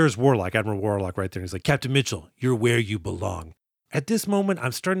around and there's Warlock, Admiral Warlock right there. And he's like, "Captain Mitchell, you're where you belong." At this moment,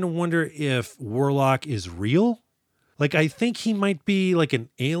 I'm starting to wonder if Warlock is real. Like, I think he might be like an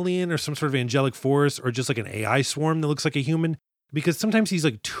alien or some sort of angelic force, or just like an AI swarm that looks like a human. Because sometimes he's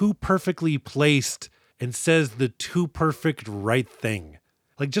like too perfectly placed and says the too perfect right thing.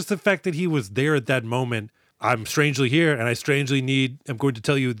 Like, just the fact that he was there at that moment. I'm strangely here, and I'm going to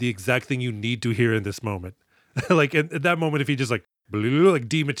tell you the exact thing you need to hear in this moment. Like, at that moment, if he just like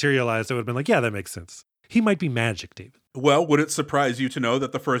dematerialized, I would have been like, yeah, that makes sense. He might be magic, David. Well, would it surprise you to know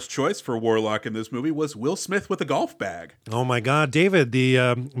that the first choice for Warlock in this movie was Will Smith with a golf bag? Oh my God, David,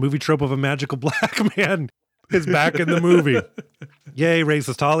 the movie trope of a magical black man is back in the movie. Yay,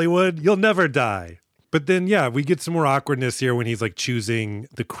 racist Hollywood, you'll never die. But then, yeah, we get some more awkwardness here when he's like choosing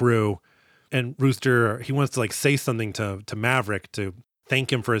the crew. And Rooster, he wants to like say something to Maverick to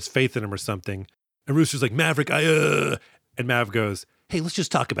thank him for his faith in him or something. And Rooster's like, "Maverick, and Mav goes, hey, let's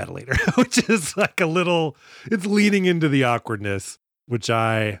just talk about it later, which is like it's leaning into the awkwardness, which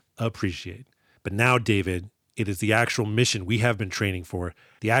I appreciate. But now, David, it is the actual mission we have been training for.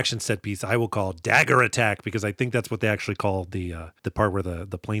 The action set piece I will call Dagger Attack, because I think that's what they actually call the part where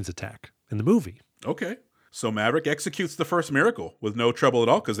the planes attack in the movie. Okay. So Maverick executes the first miracle with no trouble at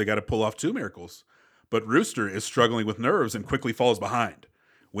all because they got to pull off 2 miracles. But Rooster is struggling with nerves and quickly falls behind.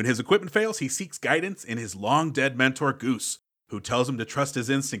 When his equipment fails, he seeks guidance in his long-dead mentor, Goose, who tells him to trust his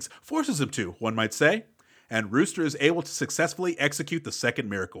instincts, forces him to, one might say. And Rooster is able to successfully execute the second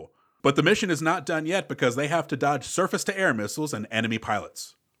miracle. But the mission is not done yet because they have to dodge surface-to-air missiles and enemy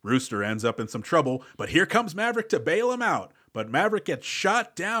pilots. Rooster ends up in some trouble, but here comes Maverick to bail him out. But Maverick gets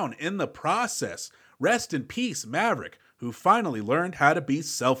shot down in the process. Rest in peace, Maverick, who finally learned how to be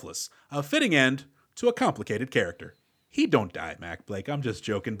selfless. A fitting end to a complicated character. He don't die, Mac Blake. I'm just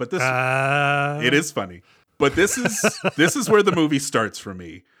joking, but this it is funny. But this is where the movie starts for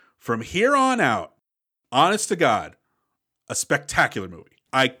me. From here on out, honest to God, a spectacular movie.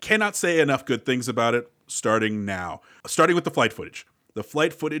 I cannot say enough good things about it starting now. Starting with the flight footage. The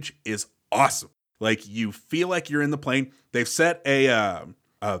flight footage is awesome. Like, you feel like you're in the plane. They've set a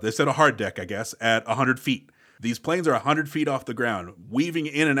hard deck, I guess, at 100 feet. These planes are 100 feet off the ground, weaving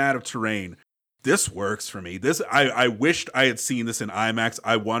in and out of terrain. This works for me. I wished I had seen this in IMAX.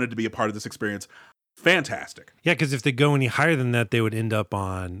 I wanted to be a part of this experience. Fantastic. Yeah, because if they go any higher than that, they would end up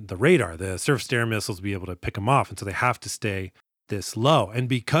on the radar. The surface-to-air missiles would be able to pick them off, and so they have to stay this low. And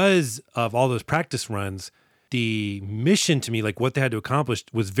because of all those practice runs, the mission to me, like what they had to accomplish,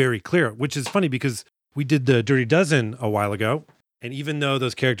 was very clear, which is funny because we did the Dirty Dozen a while ago. And even though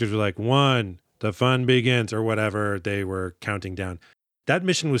those characters were like, 1, the fun begins, or whatever, they were counting down, that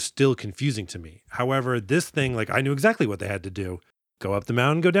mission was still confusing to me. However, this thing, like, I knew exactly what they had to do. Go up the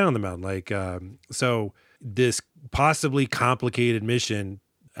mountain, go down the mountain. Like, so this possibly complicated mission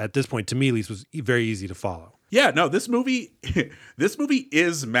at this point, to me at least, was very easy to follow. Yeah, no, this movie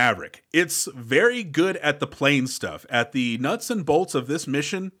is Maverick. It's very good at the plane stuff. At the nuts and bolts of this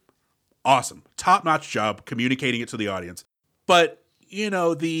mission, awesome. Top-notch job communicating it to the audience. But, you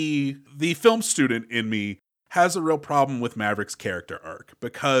know, the film student in me has a real problem with Maverick's character arc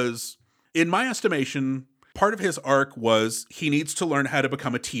because, in my estimation, part of his arc was he needs to learn how to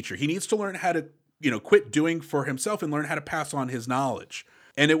become a teacher. He needs to learn how to, quit doing for himself and learn how to pass on his knowledge.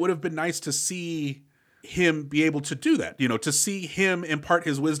 And it would have been nice to see him be able to do that, to see him impart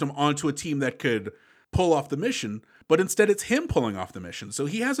his wisdom onto a team that could pull off the mission. But instead it's him pulling off the mission. So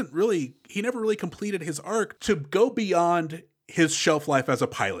he never really completed his arc to go beyond his shelf life as a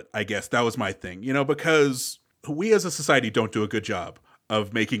pilot, I guess. That was my thing, because we as a society don't do a good job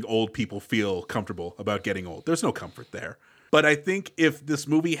of making old people feel comfortable about getting old. There's no comfort there. But I think if this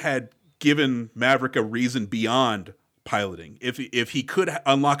movie had given Maverick a reason beyond piloting, if he could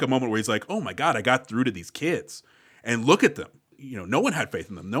unlock a moment where he's like, oh my God, I got through to these kids and look at them. No one had faith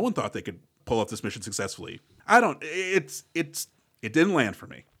in them. No one thought they could pull off this mission successfully. It didn't land for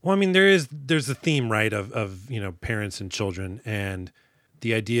me. Well, I mean, there's a theme, right, of parents and children, and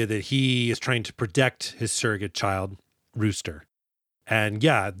the idea that he is trying to protect his surrogate child, Rooster. And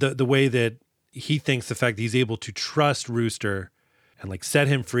yeah, the way that he thinks the fact that he's able to trust Rooster and like set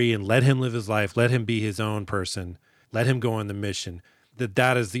him free and let him live his life, let him be his own person, let him go on the mission,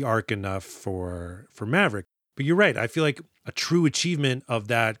 that is the arc enough for Maverick. But you're right. I feel like a true achievement of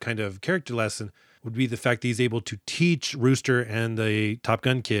that kind of character lesson would be the fact that he's able to teach Rooster and the Top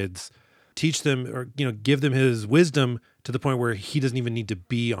Gun kids, teach them or, give them his wisdom to the point where he doesn't even need to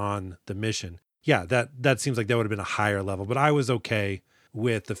be on the mission. Yeah, that seems like that would have been a higher level, but I was okay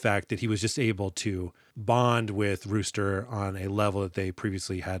with the fact that he was just able to bond with Rooster on a level that they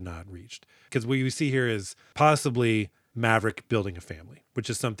previously had not reached. Because what you see here is possibly Maverick building a family, which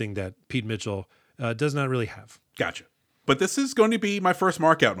is something that Pete Mitchell does not really have. Gotcha. But this is going to be my first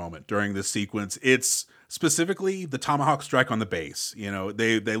markout moment during this sequence. It's specifically the Tomahawk strike on the base.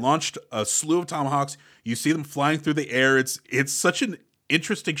 They launched a slew of Tomahawks. You see them flying through the air. It's such an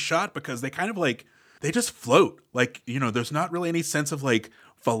interesting shot because they kind of they just float. There's not really any sense of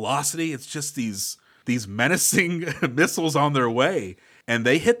velocity. It's just these menacing missiles on their way. And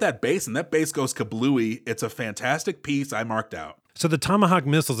they hit that base, and that base goes kablooey. It's a fantastic piece I marked out. So the Tomahawk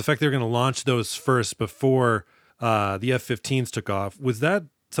missiles, the fact they're going to launch those first before the F-15s took off, was that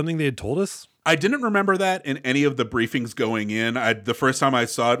something they had told us? I didn't remember that in any of the briefings going in. The first time I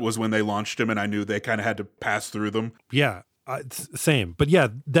saw it was when they launched them, and I knew they kind of had to pass through them. Yeah, same. But yeah,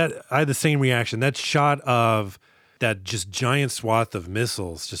 I had the same reaction. That shot of that just giant swath of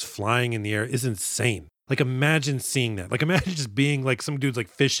missiles just flying in the air is insane. Imagine seeing that. Imagine just being some dude's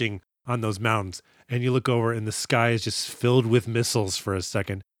fishing on those mountains, and you look over and the sky is just filled with missiles for a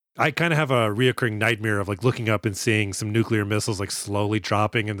second. I kind of have a reoccurring nightmare of like looking up and seeing some nuclear missiles like slowly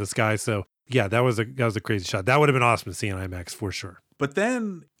dropping in the sky. So yeah, that was a crazy shot. That would have been awesome to see in IMAX for sure. But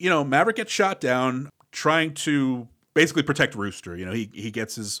then, Maverick gets shot down trying to basically protect Rooster. He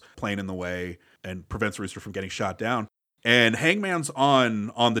gets his plane in the way and prevents Rooster from getting shot down. And Hangman's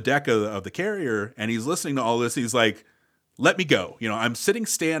on the deck of the carrier, and he's listening to all this. He's like, let me go. I'm sitting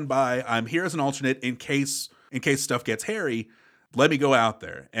standby. I'm here as an alternate in case stuff gets hairy. Let me go out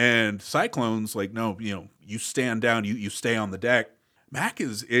there. And Cyclone's like, no, you stand down. You stay on the deck. Mach,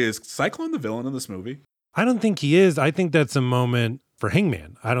 is Cyclone the villain in this movie? I don't think he is. I think that's a moment for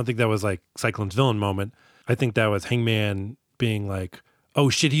Hangman. I don't think that was like Cyclone's villain moment. I think that was Hangman being like, oh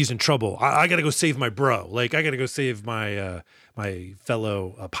shit, he's in trouble. I got to go save my bro. Like, I got to go save my my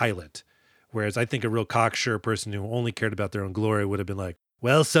fellow pilot. Whereas I think a real cocksure person who only cared about their own glory would have been like,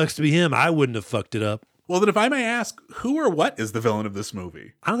 well, sucks to be him. I wouldn't have fucked it up. Well, then if I may ask, who or what is the villain of this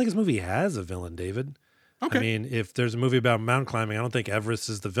movie? I don't think this movie has a villain, David. Okay. I mean, if there's a movie about mountain climbing, I don't think Everest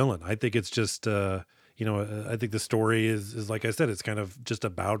is the villain. I think it's just, I think the story is like I said, it's kind of just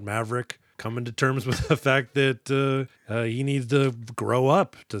about Maverick coming to terms with the fact that he needs to grow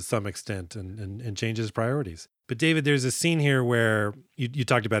up to some extent and change his priorities. But David, there's a scene here where you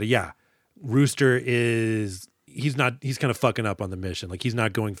talked about it. Yeah. Rooster he's kind of fucking up on the mission. Like he's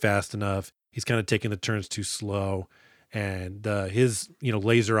not going fast enough. He's kind of taking the turns too slow. And his,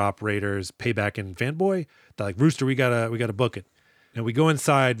 laser operators, Payback and Fanboy, they're like, Rooster, we gotta book it. And we go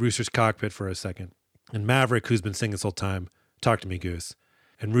inside Rooster's cockpit for a second. And Maverick, who's been singing this whole time, talk to me, Goose.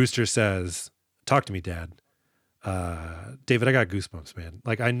 And Rooster says, talk to me, Dad. David, I got goosebumps, man.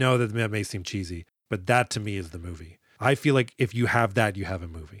 Like, I know that may seem cheesy, but that to me is the movie. I feel like if you have that, you have a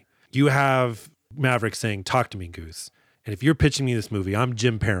movie. You have Maverick saying, talk to me, Goose. And if you're pitching me this movie, I'm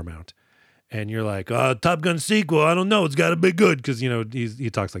Jim Paramount. And you're like, Top Gun sequel, I don't know, it's got to be good. Because, he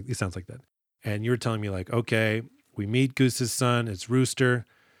sounds like that. And you're telling me like, okay, we meet Goose's son, it's Rooster.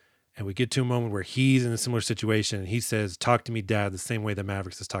 And we get to a moment where he's in a similar situation. And he says, talk to me, Dad, the same way that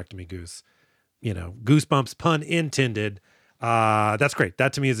Maverick says, talk to me, Goose. Goosebumps, pun intended. That's great.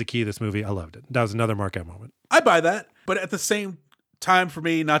 That to me is the key of this movie. I loved it. That was another mark-out moment. I buy that. But at the same time, for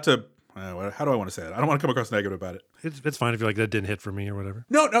me, not to... how do I want to say it? I don't want to come across negative about it. It's fine if you're like, that didn't hit for me or whatever.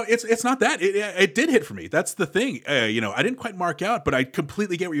 No, it's not that. It did hit for me. That's the thing. I didn't quite mark out, but I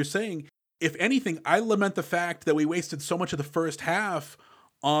completely get what you're saying. If anything, I lament the fact that we wasted so much of the first half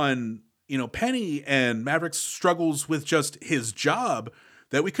on, Penny and Maverick's struggles with just his job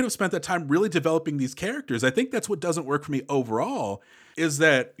that we could have spent that time really developing these characters. I think that's what doesn't work for me overall is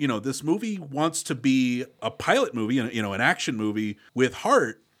that, this movie wants to be a pilot movie, an action movie with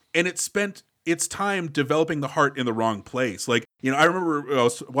heart. And it spent its time developing the heart in the wrong place. Like, I remember I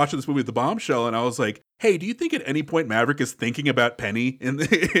was watching this movie with The Bombshell, and I was like, hey, do you think at any point Maverick is thinking about Penny in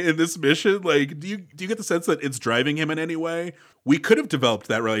this mission? Like, do you get the sense that it's driving him in any way? We could have developed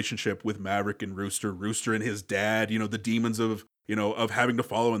that relationship with Maverick and Rooster and his dad, the demons of having to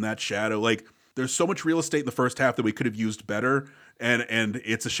follow in that shadow. Like, there's so much real estate in the first half that we could have used better. And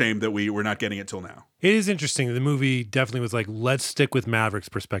it's a shame that we're not getting it till now. It is interesting. The movie definitely was like, let's stick with Maverick's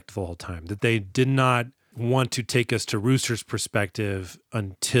perspective the whole time. That they did not want to take us to Rooster's perspective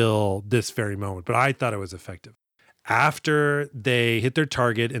until this very moment. But I thought it was effective. After they hit their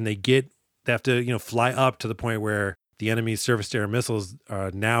target and they have to, fly up to the point where the enemy's surface-to-air missiles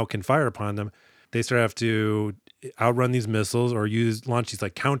now can fire upon them. They start to have to outrun these missiles or launch these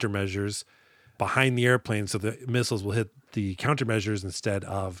like countermeasures behind the airplane so the missiles will hit the countermeasures instead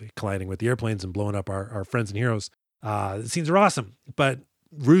of colliding with the airplanes and blowing up our friends and heroes. The scenes are awesome, but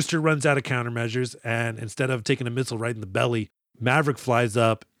Rooster runs out of countermeasures, and instead of taking a missile right in the belly, Maverick flies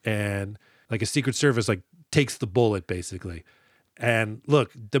up and like a Secret Service like takes the bullet basically. And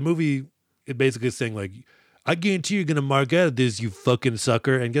look, the movie it basically is saying like, I guarantee you're gonna mark out of this, you fucking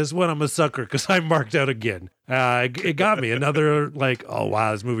sucker. And guess what? I'm a sucker because I marked out again. It got me another like, oh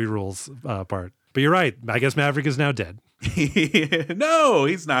wow, this movie rules part. But you're right. I guess Maverick is now dead. No,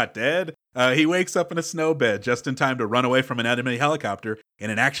 he's not dead. He wakes up in a snowbed just in time to run away from an enemy helicopter in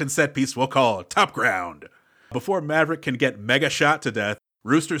an action set piece we'll call Top Ground. Before Maverick can get mega shot to death,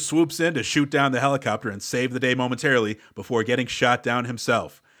 Rooster swoops in to shoot down the helicopter and save the day momentarily before getting shot down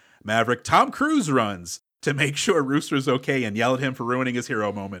himself. Maverick Tom Cruise runs to make sure Rooster's okay and yell at him for ruining his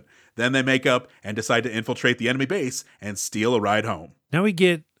hero moment. Then they make up and decide to infiltrate the enemy base and steal a ride home. Now we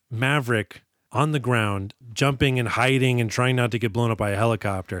get Maverick on the ground, jumping and hiding and trying not to get blown up by a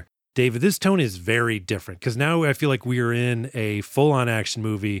helicopter. David, this tone is very different because now I feel like we are in a full-on action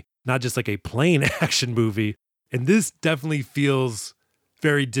movie, not just like a plain action movie. And this definitely feels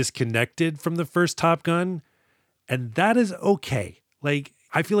very disconnected from the first Top Gun. And that is okay. Like,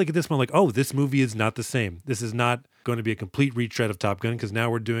 I feel like at this point, like, oh, this movie is not the same. This is not going to be a complete retread of Top Gun because now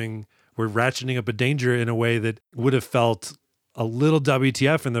we're ratcheting up a danger in a way that would have felt a little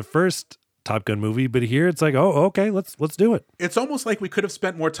WTF in the first Top Gun movie. But here it's like, oh, okay, let's do it. It's almost like we could have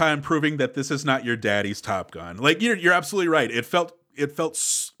spent more time proving that this is not your daddy's Top Gun. Like, you're absolutely right. It felt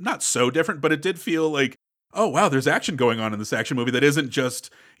not so different, but it did feel like, oh, wow, there's action going on in this action movie that isn't just,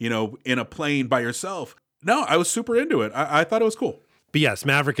 in a plane by yourself. No, I was super into it. I thought it was cool. But yes,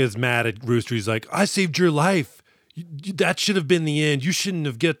 Maverick is mad at Rooster. He's like, I saved your life. That should have been the end. You shouldn't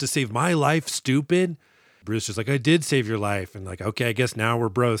have get to save my life, stupid. Rooster's like, I did save your life. And like, okay, I guess now we're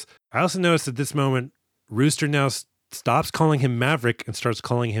bros. I also noticed at this moment, Rooster now stops calling him Maverick and starts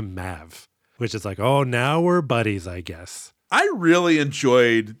calling him Mav, which is like, oh, now we're buddies, I guess. I really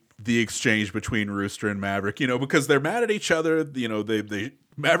enjoyed the exchange between Rooster and Maverick, because they're mad at each other.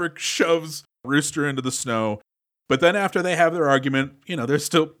 Maverick shoves Rooster into the snow. But then after they have their argument, they're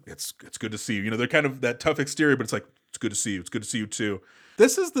still, it's good to see you. They're kind of that tough exterior, but it's like, it's good to see you. It's good to see you too.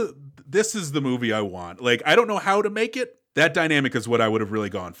 This is the movie I want. Like, I don't know how to make it. That dynamic is what I would have really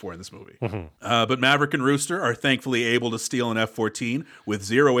gone for in this movie. Mm-hmm. But Maverick and Rooster are thankfully able to steal an F-14 with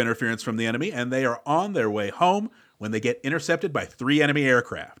zero interference from the enemy, and they are on their way home when they get intercepted by 3 enemy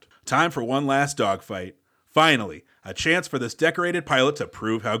aircraft. Time for one last dogfight. Finally, a chance for this decorated pilot to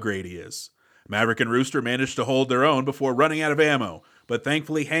prove how great he is. Maverick and Rooster managed to hold their own before running out of ammo, but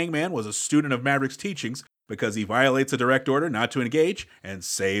thankfully Hangman was a student of Maverick's teachings because he violates a direct order not to engage and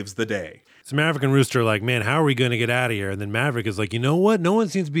saves the day. So Maverick and Rooster are like, man, how are we going to get out of here? And then Maverick is like, you know what? No one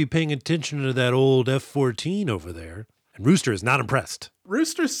seems to be paying attention to that old F-14 over there. And Rooster is not impressed.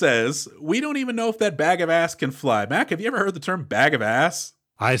 Rooster says, we don't even know if that bag of ass can fly. Mac, have you ever heard the term bag of ass?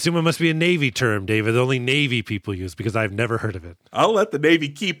 I assume it must be a Navy term, David. Only Navy people use because I've never heard of it. I'll let the Navy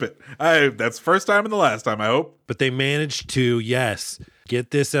keep it. That's the first time and the last time, I hope. But they managed to, yes,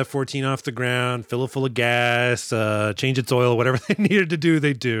 get this F-14 off the ground, fill it full of gas, change its oil, whatever they needed to do,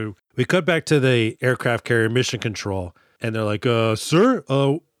 they do. We cut back to the aircraft carrier mission control, and they're like, sir,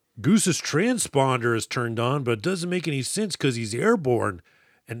 Goose's transponder is turned on, but it doesn't make any sense because he's airborne.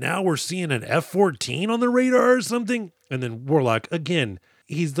 And now we're seeing an F-14 on the radar or something. And then Warlock, again,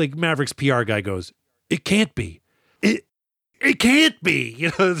 he's like Maverick's PR guy goes, it can't be. It can't be.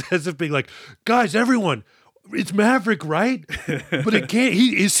 As if being like, guys, everyone, it's Maverick, right? But it can't.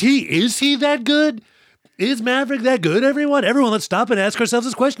 Is he that good? Is Maverick that good, everyone? Everyone, let's stop and ask ourselves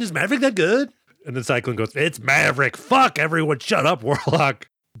this question. Is Maverick that good? And then Cyclone goes, it's Maverick. Fuck everyone. Shut up, Warlock.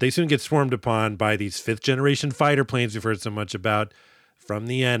 They soon get swarmed upon by these 5th generation fighter planes we've heard so much about from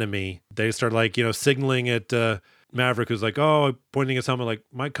the enemy. They start signaling at Maverick, who's like, oh, pointing at someone like,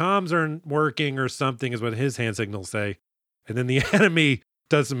 my comms aren't working or something is what his hand signals say. And then the enemy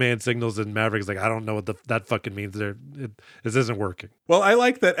does some hand signals and Maverick's like, I don't know what that fucking means. This isn't working. Well, I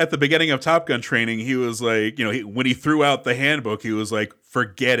like that at the beginning of Top Gun training, he was like, when he threw out the handbook, he was like,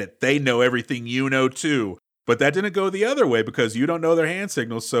 forget it. They know everything you know too. But that didn't go the other way because you don't know their hand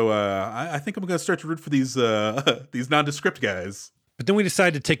signals. So I think I'm going to start to root for these nondescript guys. But then we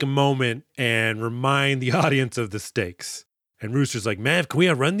decide to take a moment and remind the audience of the stakes. And Rooster's like, Mav, can we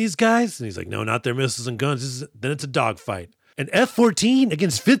outrun these guys? And he's like, no, not their missiles and guns. Then it's a dogfight. An F-14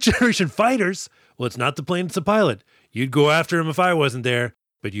 against 5th generation fighters? Well, it's not the plane, it's the pilot. You'd go after him if I wasn't there,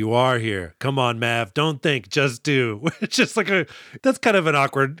 but you are here. Come on, Mav, don't think, just do. It's just like that's kind of an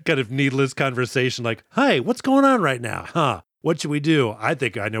awkward, kind of needless conversation. Like, hey, what's going on right now? Huh? What should we do? I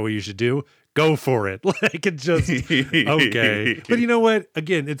think I know what you should do. Go for it. Like, it just, okay. But you know what?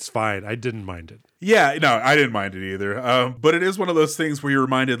 Again, it's fine. I didn't mind it. Yeah, no, I didn't mind it either. But it is one of those things where you're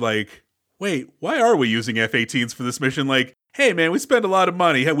reminded, like, wait, why are we using F-18s for this mission? Like, hey, man, we spend a lot of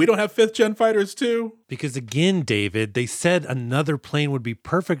money. We don't have 5th gen fighters too? Because again, David, they said another plane would be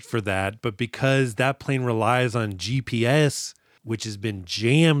perfect for that, but because that plane relies on GPS, which has been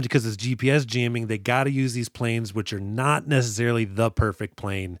jammed because it's GPS jamming, they got to use these planes, which are not necessarily the perfect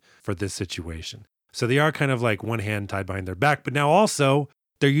plane for this situation. So they are kind of like one hand tied behind their back, but now also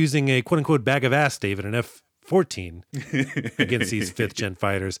they're using a quote unquote bag of ass, David, an F-14 against these 5th gen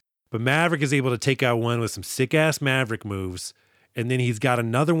fighters. But Maverick is able to take out one with some sick ass Maverick moves. And then he's got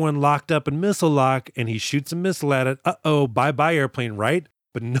another one locked up in missile lock and he shoots a missile at it. Uh-oh, bye-bye airplane, right?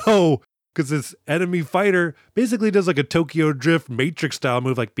 But no, because this enemy fighter basically does like a Tokyo Drift Matrix style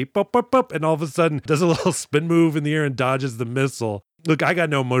move, like beep, bop, bop, bop, and all of a sudden does a little spin move in the air and dodges the missile. Look, I got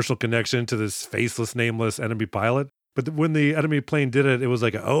no emotional connection to this faceless, nameless enemy pilot. But when the enemy plane did it, it was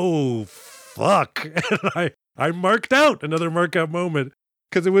like, oh, fuck. And I marked out, another mark out moment.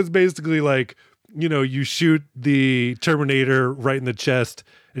 Because it was basically like you shoot the Terminator right in the chest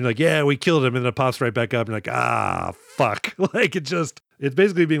and you're like, yeah, we killed him. And then it pops right back up and you're like, fuck. Like it's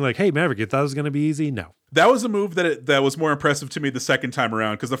basically being like, hey, Maverick, you thought it was going to be easy? No. That was a move that was more impressive to me the second time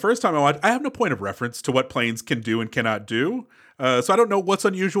around, because the first time I watched, I have no point of reference to what planes can do and cannot do. So I don't know what's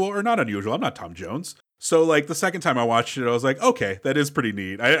unusual or not unusual. I'm not Tom Jones. So like the second time I watched it, I was like, okay, that is pretty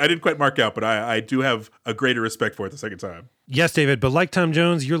neat. I didn't quite mark out, but I do have a greater respect for it the second time. Yes, David, but like Tom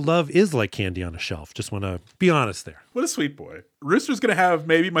Jones, your love is like candy on a shelf. Just want to be honest there. What a sweet boy. Rooster's going to have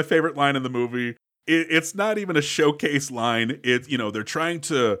maybe my favorite line in the movie. It's not even a showcase line.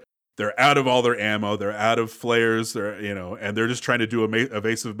 They're out of all their ammo. They're out of flares. And they're just trying to do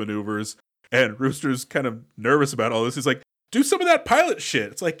evasive maneuvers. And Rooster's kind of nervous about all this. He's like, do some of that pilot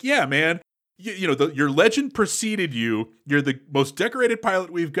shit. It's like, yeah, man. Your legend preceded you. You're the most decorated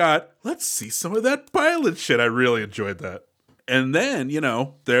pilot we've got. Let's see some of that pilot shit. I really enjoyed that. And then,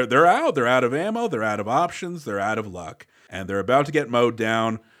 they're out. They're out of ammo. They're out of options. They're out of luck. And they're about to get mowed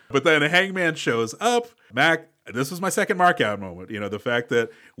down. But then a Hangman shows up. Mac, this was my second mark out moment. The fact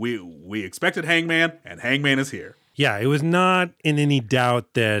that we expected Hangman, and Hangman is here. Yeah, it was not in any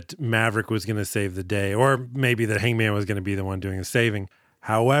doubt that Maverick was going to save the day, or maybe that Hangman was going to be the one doing the saving.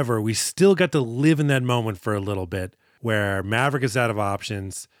 However, we still got to live in that moment for a little bit where Maverick is out of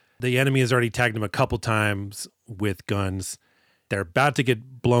options. The enemy has already tagged him a couple times with guns. They're about to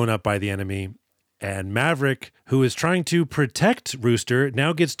get blown up by the enemy. And Maverick, who is trying to protect Rooster,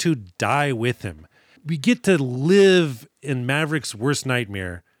 now gets to die with him. We get to live in Maverick's worst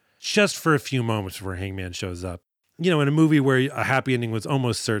nightmare just for a few moments before Hangman shows up. In a movie where a happy ending was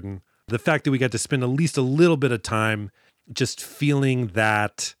almost certain, the fact that we got to spend at least a little bit of time just feeling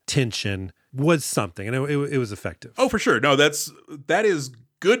that tension was something, and it was effective. Oh, for sure. No, that is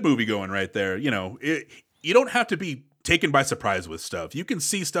good movie going right there. You don't have to be taken by surprise with stuff. You can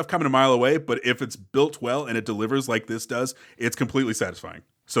see stuff coming a mile away, but if it's built well and it delivers like this does, it's completely satisfying.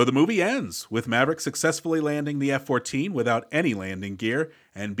 So the movie ends with Maverick successfully landing the F-14 without any landing gear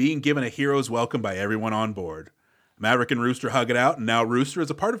and being given a hero's welcome by everyone on board. Maverick and Rooster hug it out, and now Rooster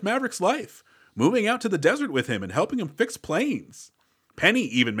is a part of Maverick's life, moving out to the desert with him and helping him fix planes. Penny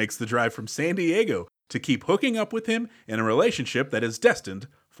even makes the drive from San Diego to keep hooking up with him in a relationship that is destined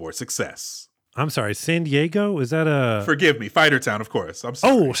for success. I'm sorry, San Diego? Is that a... Forgive me, Fightertown, of course. I'm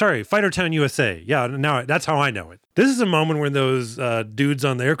sorry. Oh, sorry, Fightertown, USA. Yeah, now that's how I know it. This is a moment when those dudes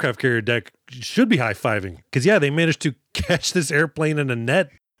on the aircraft carrier deck should be high-fiving. Because, yeah, they managed to catch this airplane in a net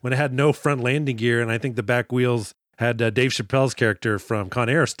when it had no front landing gear, and I think the back wheels had Dave Chappelle's character from Con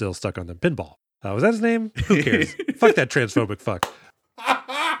Air still stuck on them. Pinball. Was that his name? Who cares? Fuck that transphobic fuck.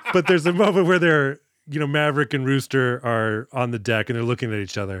 But there's a moment where they're, Maverick and Rooster are on the deck and they're looking at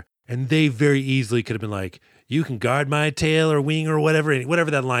each other. And they very easily could have been like, you can guard my tail or wing or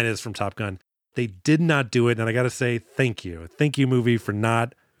whatever that line is from Top Gun. They did not do it. And I got to say, thank you. Thank you, movie, for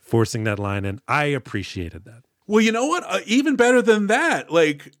not forcing that line. And I appreciated that. Well, you know what? Even better than that.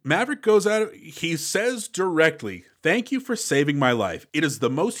 Like, Maverick goes out, he says directly, thank you for saving my life. It is the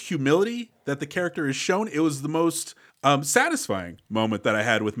most humility that the character is shown. It was the most satisfying moment that I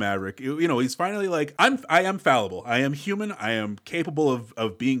had with Maverick. He's finally like, I am fallible. I am human. I am capable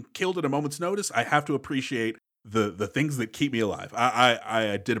of being killed at a moment's notice. I have to appreciate the things that keep me alive.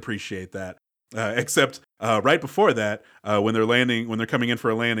 I did appreciate that. Except right before that, when they're coming in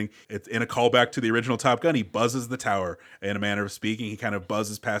for a landing, it's in a callback to the original Top Gun. He buzzes the tower in a manner of speaking. He kind of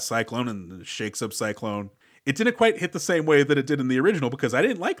buzzes past Cyclone and shakes up Cyclone. It didn't quite hit the same way that it did in the original because I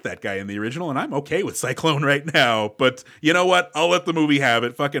didn't like that guy in the original, and I'm okay with Cyclone right now. But you know what? I'll let the movie have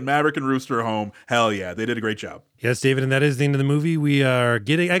it. Fucking Maverick and Rooster are home. Hell yeah, they did a great job. Yes, David, and that is the end of the movie. We are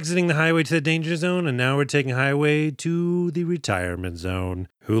exiting the highway to the danger zone, and now we're taking highway to the retirement zone.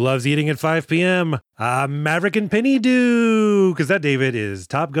 Who loves eating at 5 p.m.? Maverick and Penny do, because that, David, is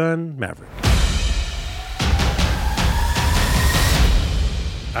Top Gun Maverick.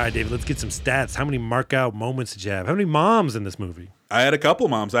 All right, David, let's get some stats. How many mark-out moments did you have? How many moms in this movie? I had a couple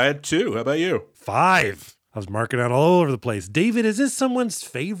moms. I had 2. How about you? 5. I was marking out all over the place. David, is this someone's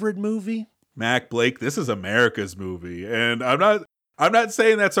favorite movie? Mac, Blake, this is America's movie. And I'm not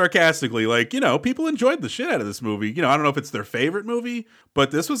saying that sarcastically. Like, people enjoyed the shit out of this movie. I don't know if it's their favorite movie,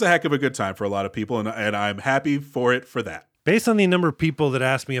 but this was a heck of a good time for a lot of people, and I'm happy for it for that. Based on the number of people that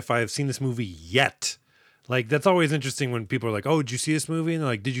asked me if I have seen this movie yet, like, that's always interesting when people are like, oh, did you see this movie? And they're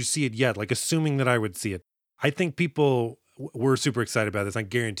like, did you see it yet? Like, assuming that I would see it. I think people were super excited about this. I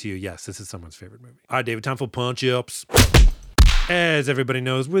guarantee you, yes, this is someone's favorite movie. All right, David, time for punch-ups. As everybody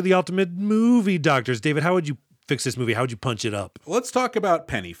knows, we're the ultimate movie doctors. David, how would you fix this movie? How would you punch it up? Let's talk about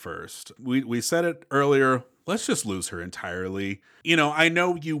Penny first. We said it earlier. let's just lose her entirely. You know, I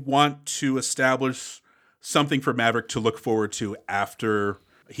know you want to establish something for Maverick to look forward to after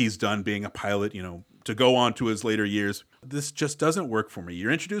he's done being a pilot, you know, to go on to his later years. This just doesn't work for me.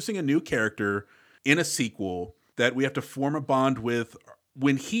 You're introducing a new character in a sequel that we have to form a bond with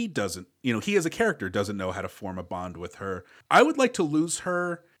when he doesn't, you know, he as a character doesn't know how to form a bond with her. I would like to lose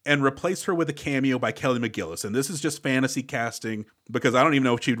her and replace her with a cameo by Kelly McGillis. And this is just fantasy casting because I don't even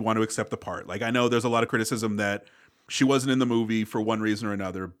know if she'd want to accept the part. Like, I know there's a lot of criticism that she wasn't in the movie for one reason or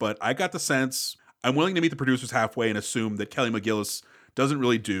another, but I got the sense, I'm willing to meet the producers halfway and assume that Kelly McGillis doesn't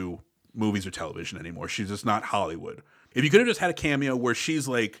really do movies or television anymore. She's just not Hollywood. If you could have just had a cameo where she's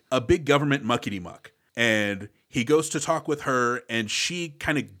like a big government muckety-muck and he goes to talk with her and she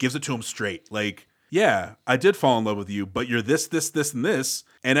kind of gives it to him straight. Like, yeah, I did fall in love with you, but you're this, this, this, and this,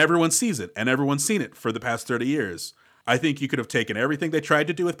 and everyone sees it, and everyone's seen it for the past 30 years. I think you could have taken everything they tried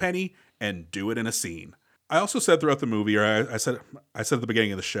to do with Penny and do it in a scene. I also said throughout the movie, or I said at the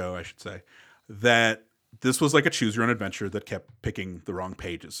beginning of the show, I should say, that this was like a choose your own adventure that kept picking the wrong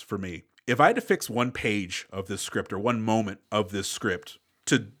pages for me. If I had to fix one page of this script or one moment of this script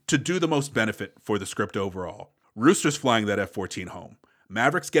to do the most benefit for the script overall, Rooster's flying that F-14 home.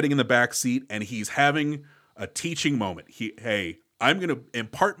 Maverick's getting in the back seat and he's having a teaching moment. Hey, I'm going to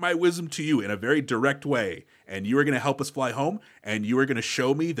impart my wisdom to you in a very direct way, and you are going to help us fly home, and you are going to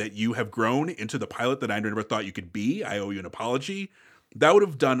show me that you have grown into the pilot that I never thought you could be. I owe you an apology. That would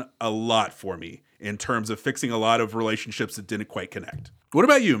have done a lot for me in terms of fixing a lot of relationships that didn't quite connect. What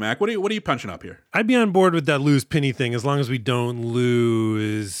about you, Mac? What are you punching up here? I'd be on board with that lose Penny thing as long as we don't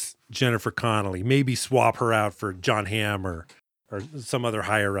lose Jennifer Connelly. Maybe swap her out for John Hamm or some other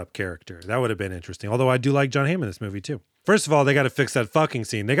higher up character. That would have been interesting. Although I do like John Hamm in this movie too. First of all, they got to fix that fucking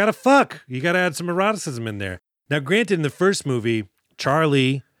scene. They got to fuck. You got to add some eroticism in there. Now, granted, in the first movie,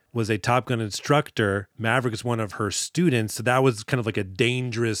 Charlie was a Top Gun instructor. Maverick is one of her students. So that was kind of like a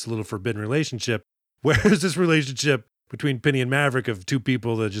dangerous little forbidden relationship. Whereas this relationship between Penny and Maverick of two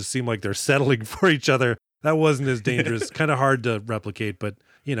people that just seem like they're settling for each other, that wasn't as dangerous. Kind of hard to replicate, but,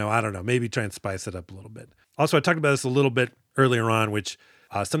 you know, I don't know. Maybe try and spice it up a little bit. Also, I talked about this a little bit earlier on, which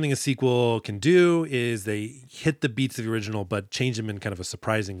something a sequel can do is they hit the beats of the original, but change them in kind of a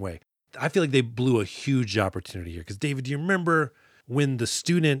surprising way. I feel like they blew a huge opportunity here. Because, David, do you remember when the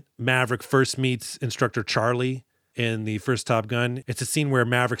student Maverick first meets instructor Charlie in the first Top Gun? It's a scene where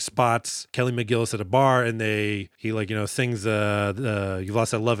Maverick spots Kelly McGillis at a bar and he sings You've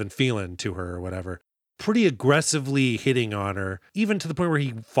Lost That Love and Feeling to her or whatever. Pretty aggressively hitting on her, even to the point where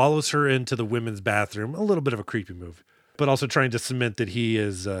he follows her into the women's bathroom. A little bit of a creepy move, but also trying to cement that he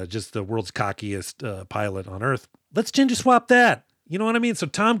is just the world's cockiest pilot on Earth. Let's gender swap that. You know what I mean? So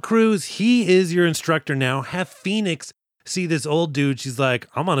Tom Cruise, he is your instructor now. Have Phoenix see this old dude. She's like,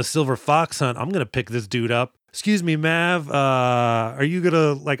 I'm on a silver fox hunt. I'm going to pick this dude up. Excuse me, Mav, are you going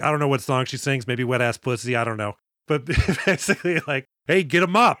to, like, I don't know what song she sings. Maybe Wet Ass Pussy. I don't know. But basically, like, hey, get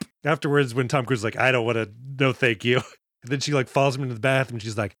him up. Afterwards, when Tom Cruise is like, I don't want to, no thank you. And then she like follows him into the bathroom.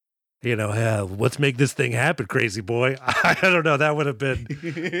 She's like, you know, let's make this thing happen, crazy boy. I don't know. That would have been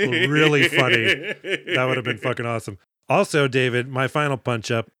really funny. That would have been fucking awesome. Also, David, my final punch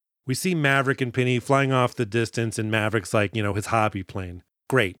up. We see Maverick and Penny flying off the distance, and Maverick's like, you know, his hobby plane.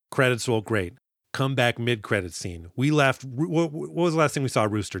 Great. Credits roll, great. Comeback mid-credit scene. We left. What was the last thing we saw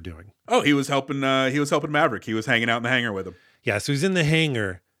Rooster doing? Oh, he was helping Maverick. He was hanging out in the hangar with him. Yeah, so he's in the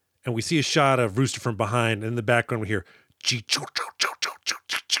hangar, and we see a shot of Rooster from behind. And in the background, we hear,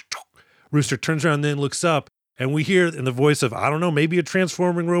 Rooster turns around and then looks up, and we hear in the voice of, I don't know, maybe a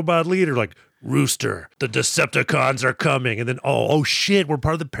transforming robot leader, like, Rooster, the Decepticons are coming. And then, oh shit, we're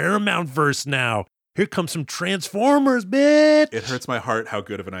part of the Paramount verse now. Here comes some Transformers, bitch. It hurts my heart how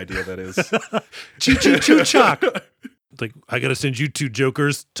good of an idea that is. Choo-choo-choo-chock. Like, I got to send you two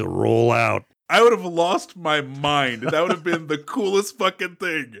jokers to roll out. I would have lost my mind. That would have been the coolest fucking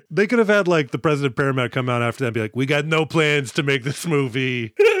thing. They could have had, like, the president of Paramount come out after that and be like, we got no plans to make this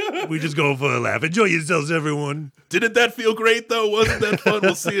movie. We just go for a laugh. Enjoy yourselves, everyone. Didn't that feel great, though? Wasn't that fun?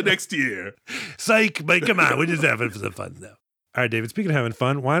 We'll see you next year. Psych, but come on. We're just having some fun, though. All right, David, speaking of having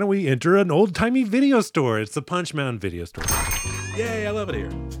fun, why don't we enter an old-timey video store? It's the Punch Mountain Video Store. Yay, I love it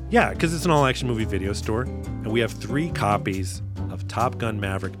here. Yeah, because it's an all-action movie video store, and we have 3 copies of Top Gun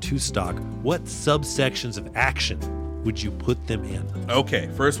Maverick 2 stock. What subsections of action would you put them in? Okay,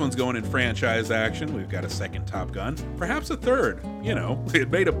 first one's going in franchise action. We've got a second Top Gun, perhaps a third. You know, it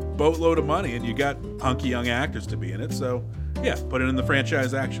made a boatload of money, and you got hunky young actors to be in it, so yeah, put it in the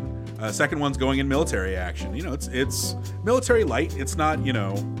franchise action. Second one's going in military action. You know, it's military light. It's not, you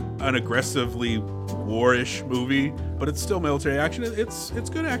know, an aggressively war-ish movie, but it's still military action. It's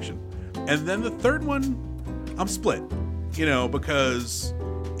good action. And then the third one, I'm split, because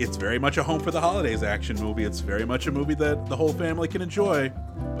it's very much a home for the holidays action movie. It's very much a movie that the whole family can enjoy.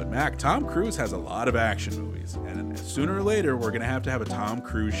 But Mac, Tom Cruise has a lot of action movies, and sooner or later we're going to have a Tom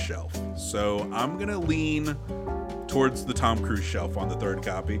Cruise shelf. So I'm going to lean towards the Tom Cruise shelf on the third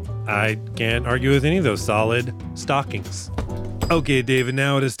copy. I can't argue with any of those solid stockings. Okay, David,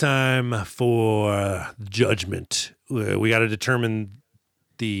 now it is time for judgment. We got to determine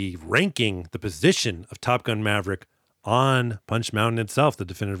the ranking, the position of Top Gun Maverick on Punch Mountain itself, the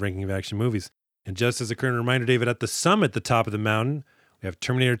definitive ranking of action movies. And just as a current reminder, David, at the summit, the top of the mountain, we have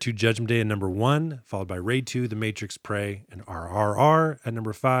Terminator 2 Judgment Day at number 1, followed by Raid 2, The Matrix, Prey, and RRR at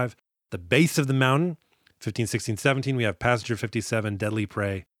number 5. The base of the mountain, 15, 16, 17, we have Passenger 57, Deadly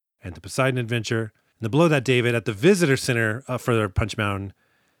Prey, and The Poseidon Adventure. And then below that, David, at the Visitor Center for Punch Mountain,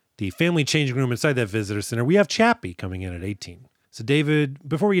 the family changing room inside that Visitor Center, we have Chappie coming in at 18. So, David,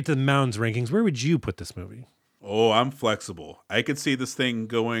 before we get to the mountains rankings, where would you put this movie? Oh, I'm flexible. I could see this thing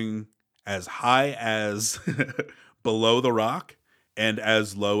going as high as below The Rock and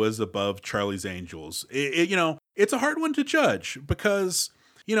as low as above Charlie's Angels. It's a hard one to judge because,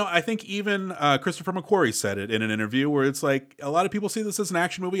 I think even Christopher McQuarrie said it in an interview where it's like, a lot of people see this as an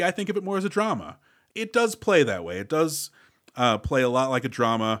action movie. I think of it more as a drama. It does play that way. It does play a lot like a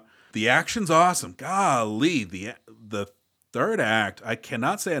drama. The action's awesome. Golly, the third act, I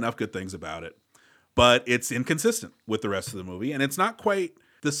cannot say enough good things about it. But it's inconsistent with the rest of the movie, and it's not quite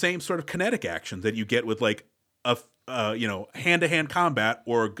the same sort of kinetic action that you get with like a hand-to-hand combat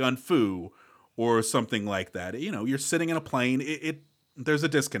or gun fu or something like that. You're sitting in a plane. There's a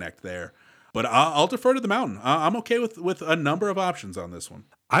disconnect there. But I'll defer to the mountain. I'm okay with a number of options on this one.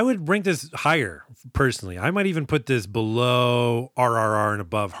 I would rank this higher, personally. I might even put this below RRR and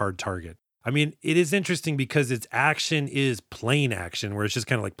above Hard Target. I mean, it is interesting because its action is plane action, where it's just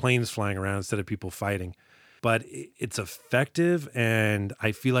kind of like planes flying around instead of people fighting. But it's effective, and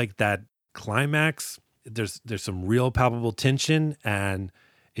I feel like that climax, there's some real palpable tension, and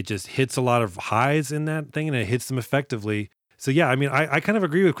it just hits a lot of highs in that thing, and it hits them effectively. So yeah, I mean, I kind of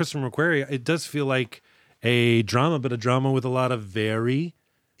agree with Christopher McQuarrie. It does feel like a drama, but a drama with a lot of very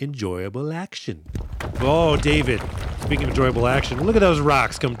enjoyable action. Oh, David, speaking of enjoyable action, look at those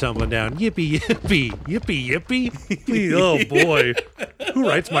rocks come tumbling down. Yippee, yippee, yippee, yippee. Please, oh boy, who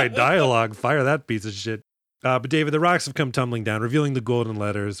writes my dialogue? Fire that piece of shit. But David, the rocks have come tumbling down, revealing the golden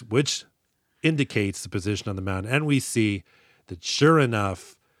letters, which indicates the position on the mountain. And we see that sure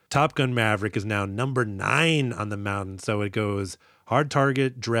enough, Top Gun Maverick is now number 9 on the mountain. So it goes Hard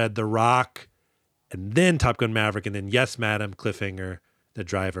Target, Dread, The Rock, and then Top Gun Maverick, and then Yes, Madam, Cliffhanger, The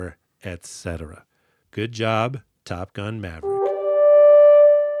Driver, etc. Good job, Top Gun Maverick.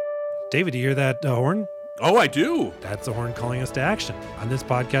 David, do you hear that horn? Oh, I do. That's the horn calling us to action. On this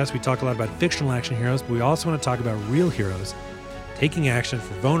podcast, we talk a lot about fictional action heroes, but we also want to talk about real heroes taking action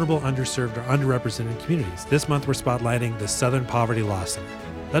for vulnerable, underserved, or underrepresented communities. This month, we're spotlighting the Southern Poverty Law Center.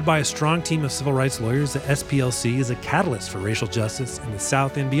 Led by a strong team of civil rights lawyers, the SPLC is a catalyst for racial justice in the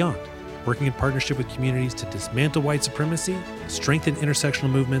South and beyond, working in partnership with communities to dismantle white supremacy, strengthen intersectional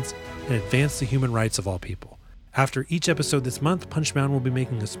movements, and advance the human rights of all people. After each episode this month, Punch Mountain will be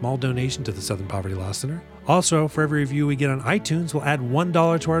making a small donation to the Southern Poverty Law Center. Also, for every review we get on iTunes, we'll add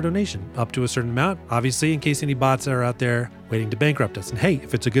 $1 to our donation, up to a certain amount, obviously in case any bots are out there waiting to bankrupt us. And hey,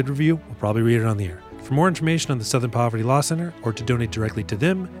 if it's a good review, we'll probably read it on the air. For more information on the Southern Poverty Law Center or to donate directly to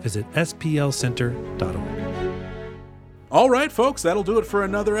them, visit splcenter.org. All right, folks, that'll do it for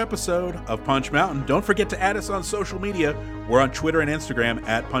another episode of Punch Mountain. Don't forget to add us on social media. We're on Twitter and Instagram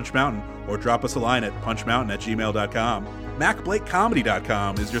at Punch Mountain, or drop us a line at punchmountain@gmail.com.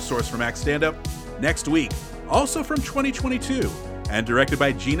 MacBlakeComedy.com is your source for Mac stand-up. Next week, also from 2022, and directed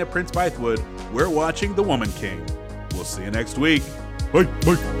by Gina Prince Bythewood, we're watching The Woman King. We'll see you next week. Bye.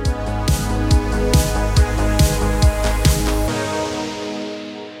 Bye.